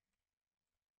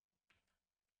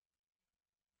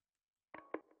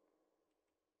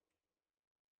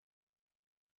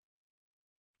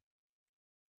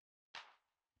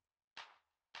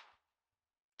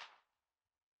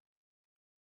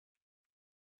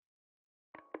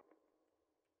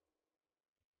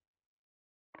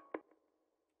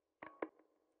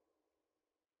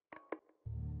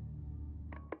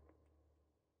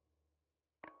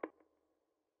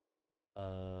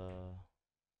 Uh...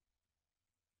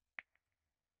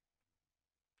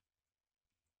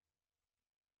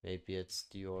 Maybe it's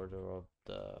the order of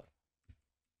the...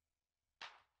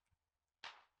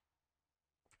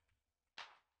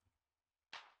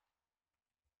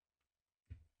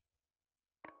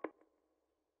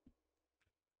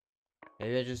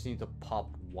 Maybe I just need to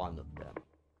pop one of them.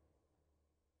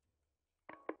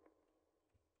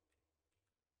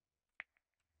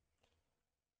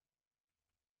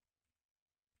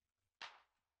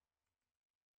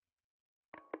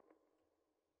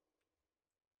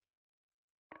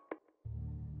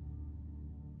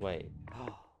 Wait.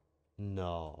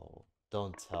 No.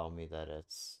 Don't tell me that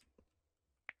it's...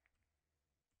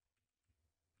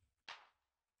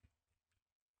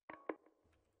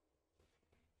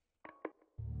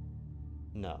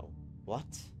 No.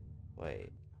 What?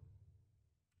 Wait.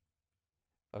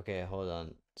 Okay, hold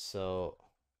on. So,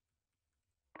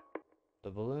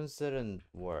 the balloons didn't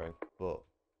work, but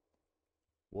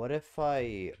what if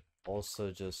I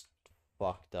also just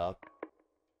fucked up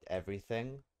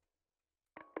everything?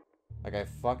 Like, I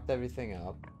fucked everything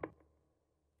up.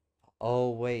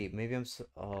 Oh, wait, maybe I'm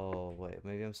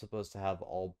supposed to have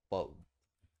all but,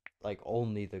 like,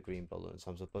 only the green balloons.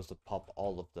 I'm supposed to pop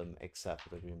all of them except for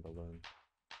the green balloon.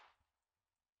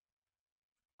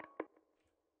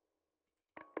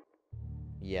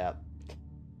 Yep.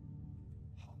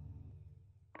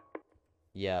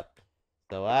 Yep.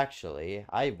 So actually,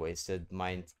 I wasted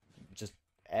just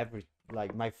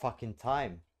like my fucking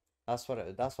time. That's what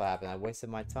happened. I wasted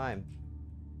my time,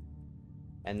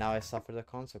 and now I suffer the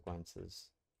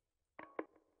consequences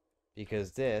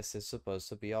because this is supposed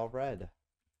to be all red,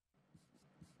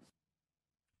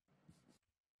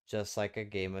 just like a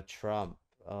game of Trump.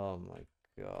 Oh my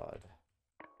god.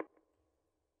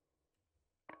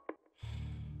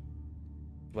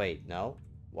 Wait, no.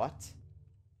 What?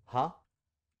 Huh?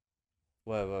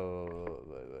 Wait, wait, wait, wait,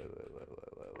 wait, wait, wait, wait, wait,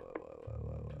 wait, wait, wait, wait,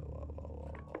 wait, wait, whoa, whoa,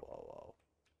 whoa, whoa, whoa, whoa.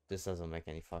 This doesn't make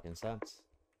any fucking sense.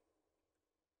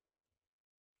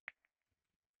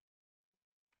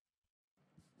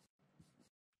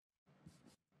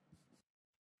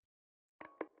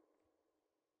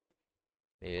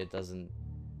 Maybe it doesn't.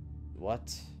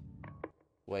 What?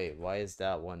 Wait, why is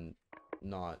that one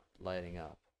not lighting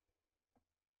up?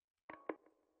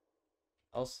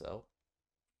 Also,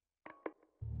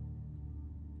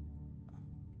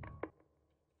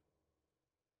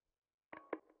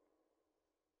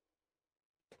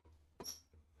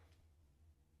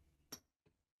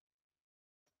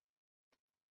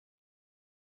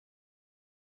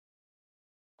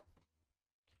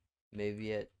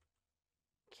 maybe it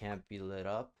can't be lit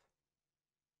up.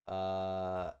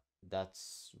 Uh,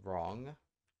 that's wrong.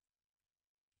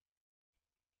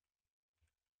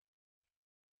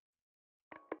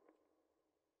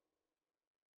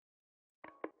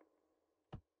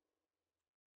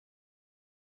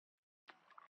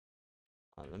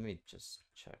 Let me just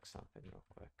check something real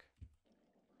quick.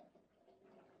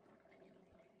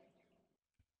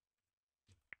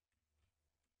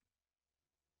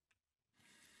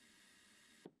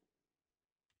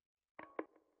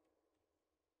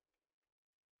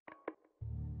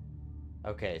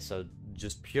 Okay, so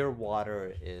just pure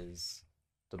water is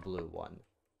the blue one.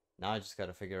 Now I just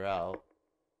gotta figure out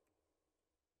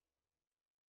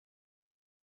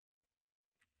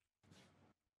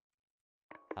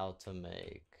how to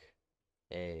make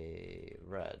a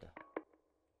red.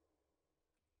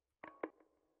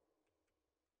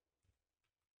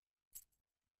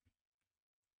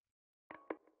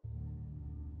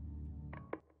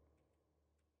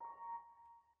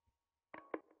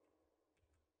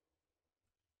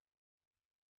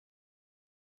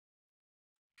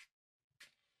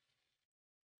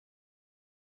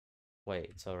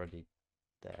 Wait, it's already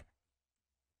there.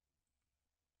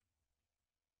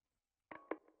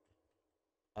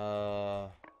 Uh,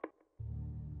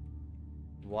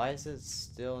 why is it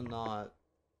still not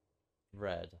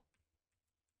red?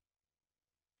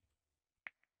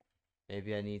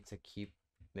 Maybe I need to keep,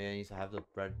 maybe I need to have the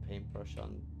red paintbrush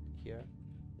on here?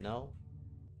 No?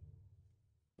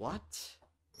 What?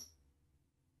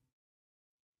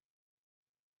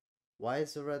 Why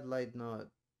is the red light not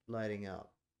lighting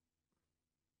up?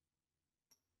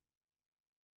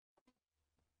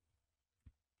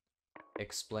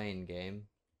 Explain, game.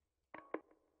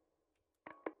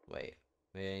 Wait,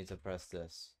 maybe I need to press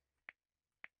this.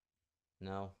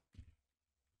 No?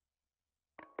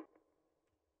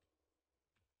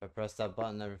 If I press that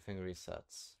button, everything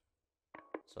resets.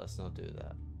 So let's not do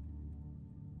that.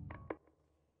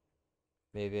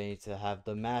 Maybe I need to have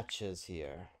the matches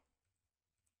here.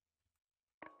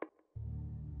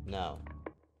 No.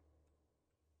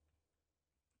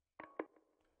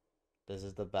 This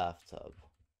is the bathtub.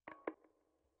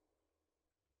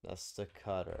 That's the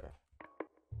cutter.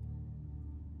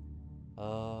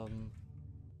 Um,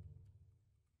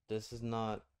 this is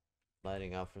not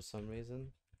lighting up for some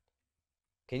reason.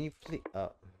 Can you please,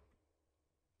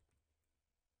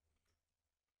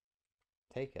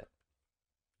 take it.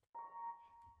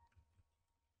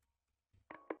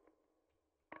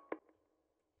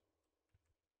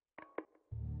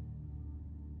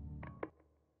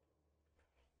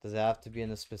 Does it have to be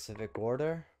in a specific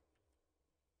order?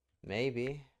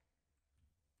 Maybe.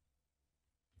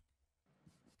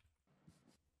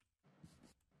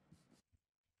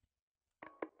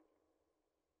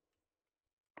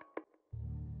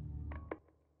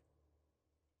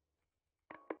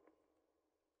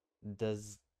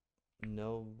 Does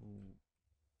no...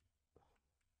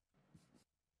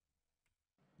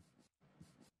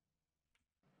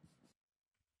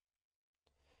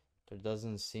 There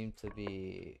doesn't seem to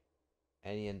be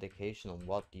any indication on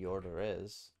what the order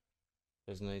is.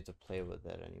 There's no need to play with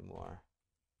it anymore.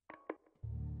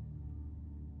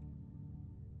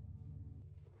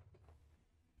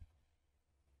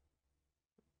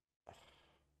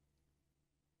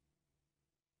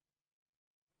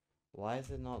 Why is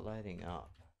it not lighting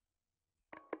up?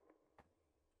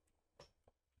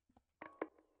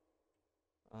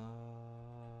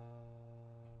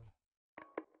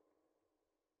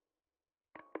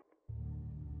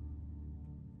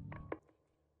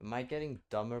 Am I getting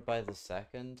dumber by the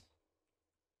second?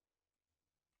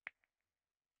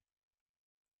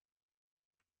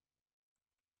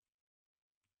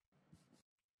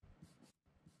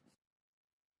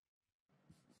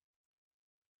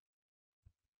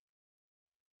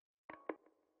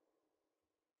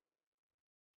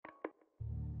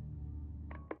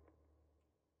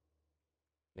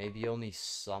 Maybe only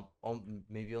some,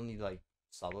 maybe only like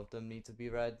some of them need to be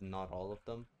read, not all of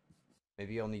them.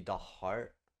 Maybe only the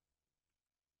heart.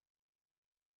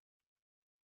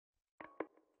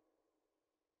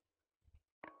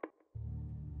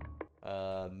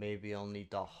 Maybe only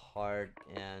the heart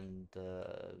and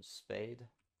the spade.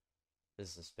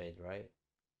 This is a spade, right?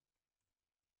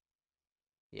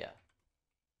 Yeah.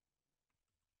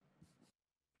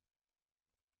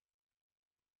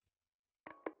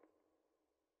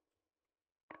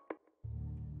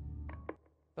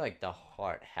 I feel like the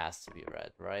heart has to be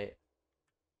red, right?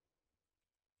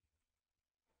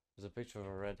 There's a picture of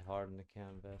a red heart on the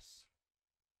canvas.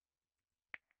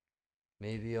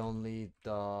 Maybe only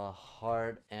the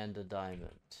heart and the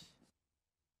diamond.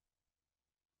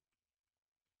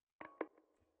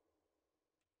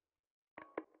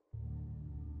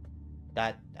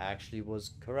 That actually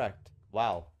was correct.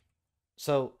 Wow.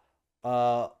 So,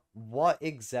 what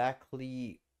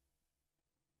exactly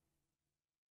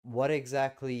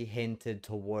hinted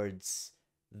towards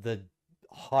the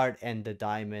heart and the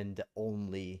diamond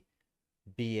only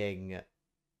being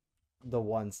the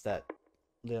ones that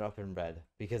lit up in red?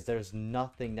 Because there's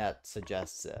nothing that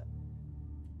suggests it.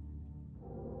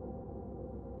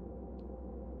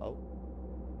 Oh,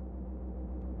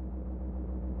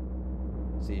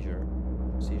 seizure.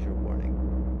 Seizure warning.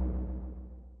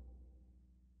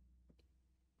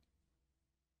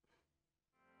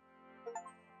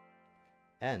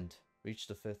 And reached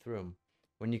the fifth room.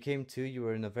 When you came to, you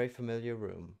were in a very familiar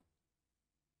room.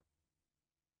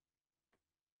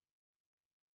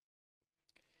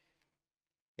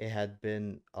 It had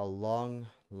been a long,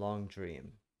 long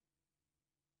dream.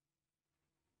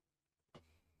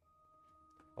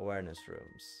 Awareness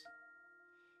rooms.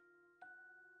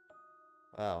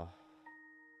 Wow.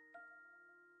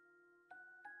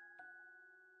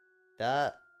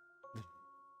 That...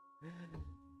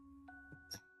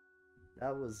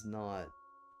 that was not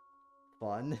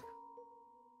fun.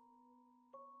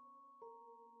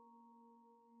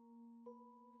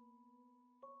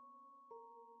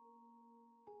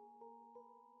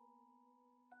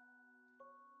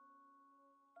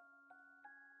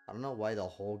 I don't know why the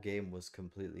whole game was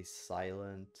completely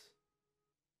silent.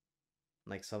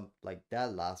 Like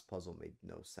that last puzzle made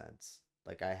no sense.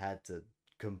 Like I had to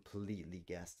completely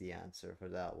guess the answer for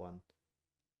that one.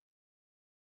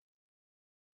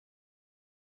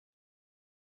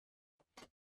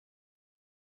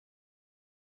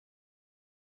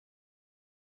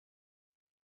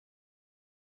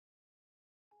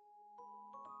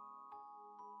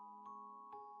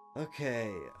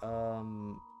 Okay,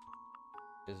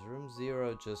 is room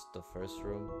 0 just the first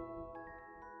room?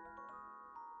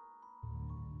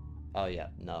 Oh yeah,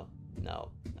 no,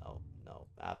 no, no, no,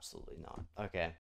 absolutely not. Okay.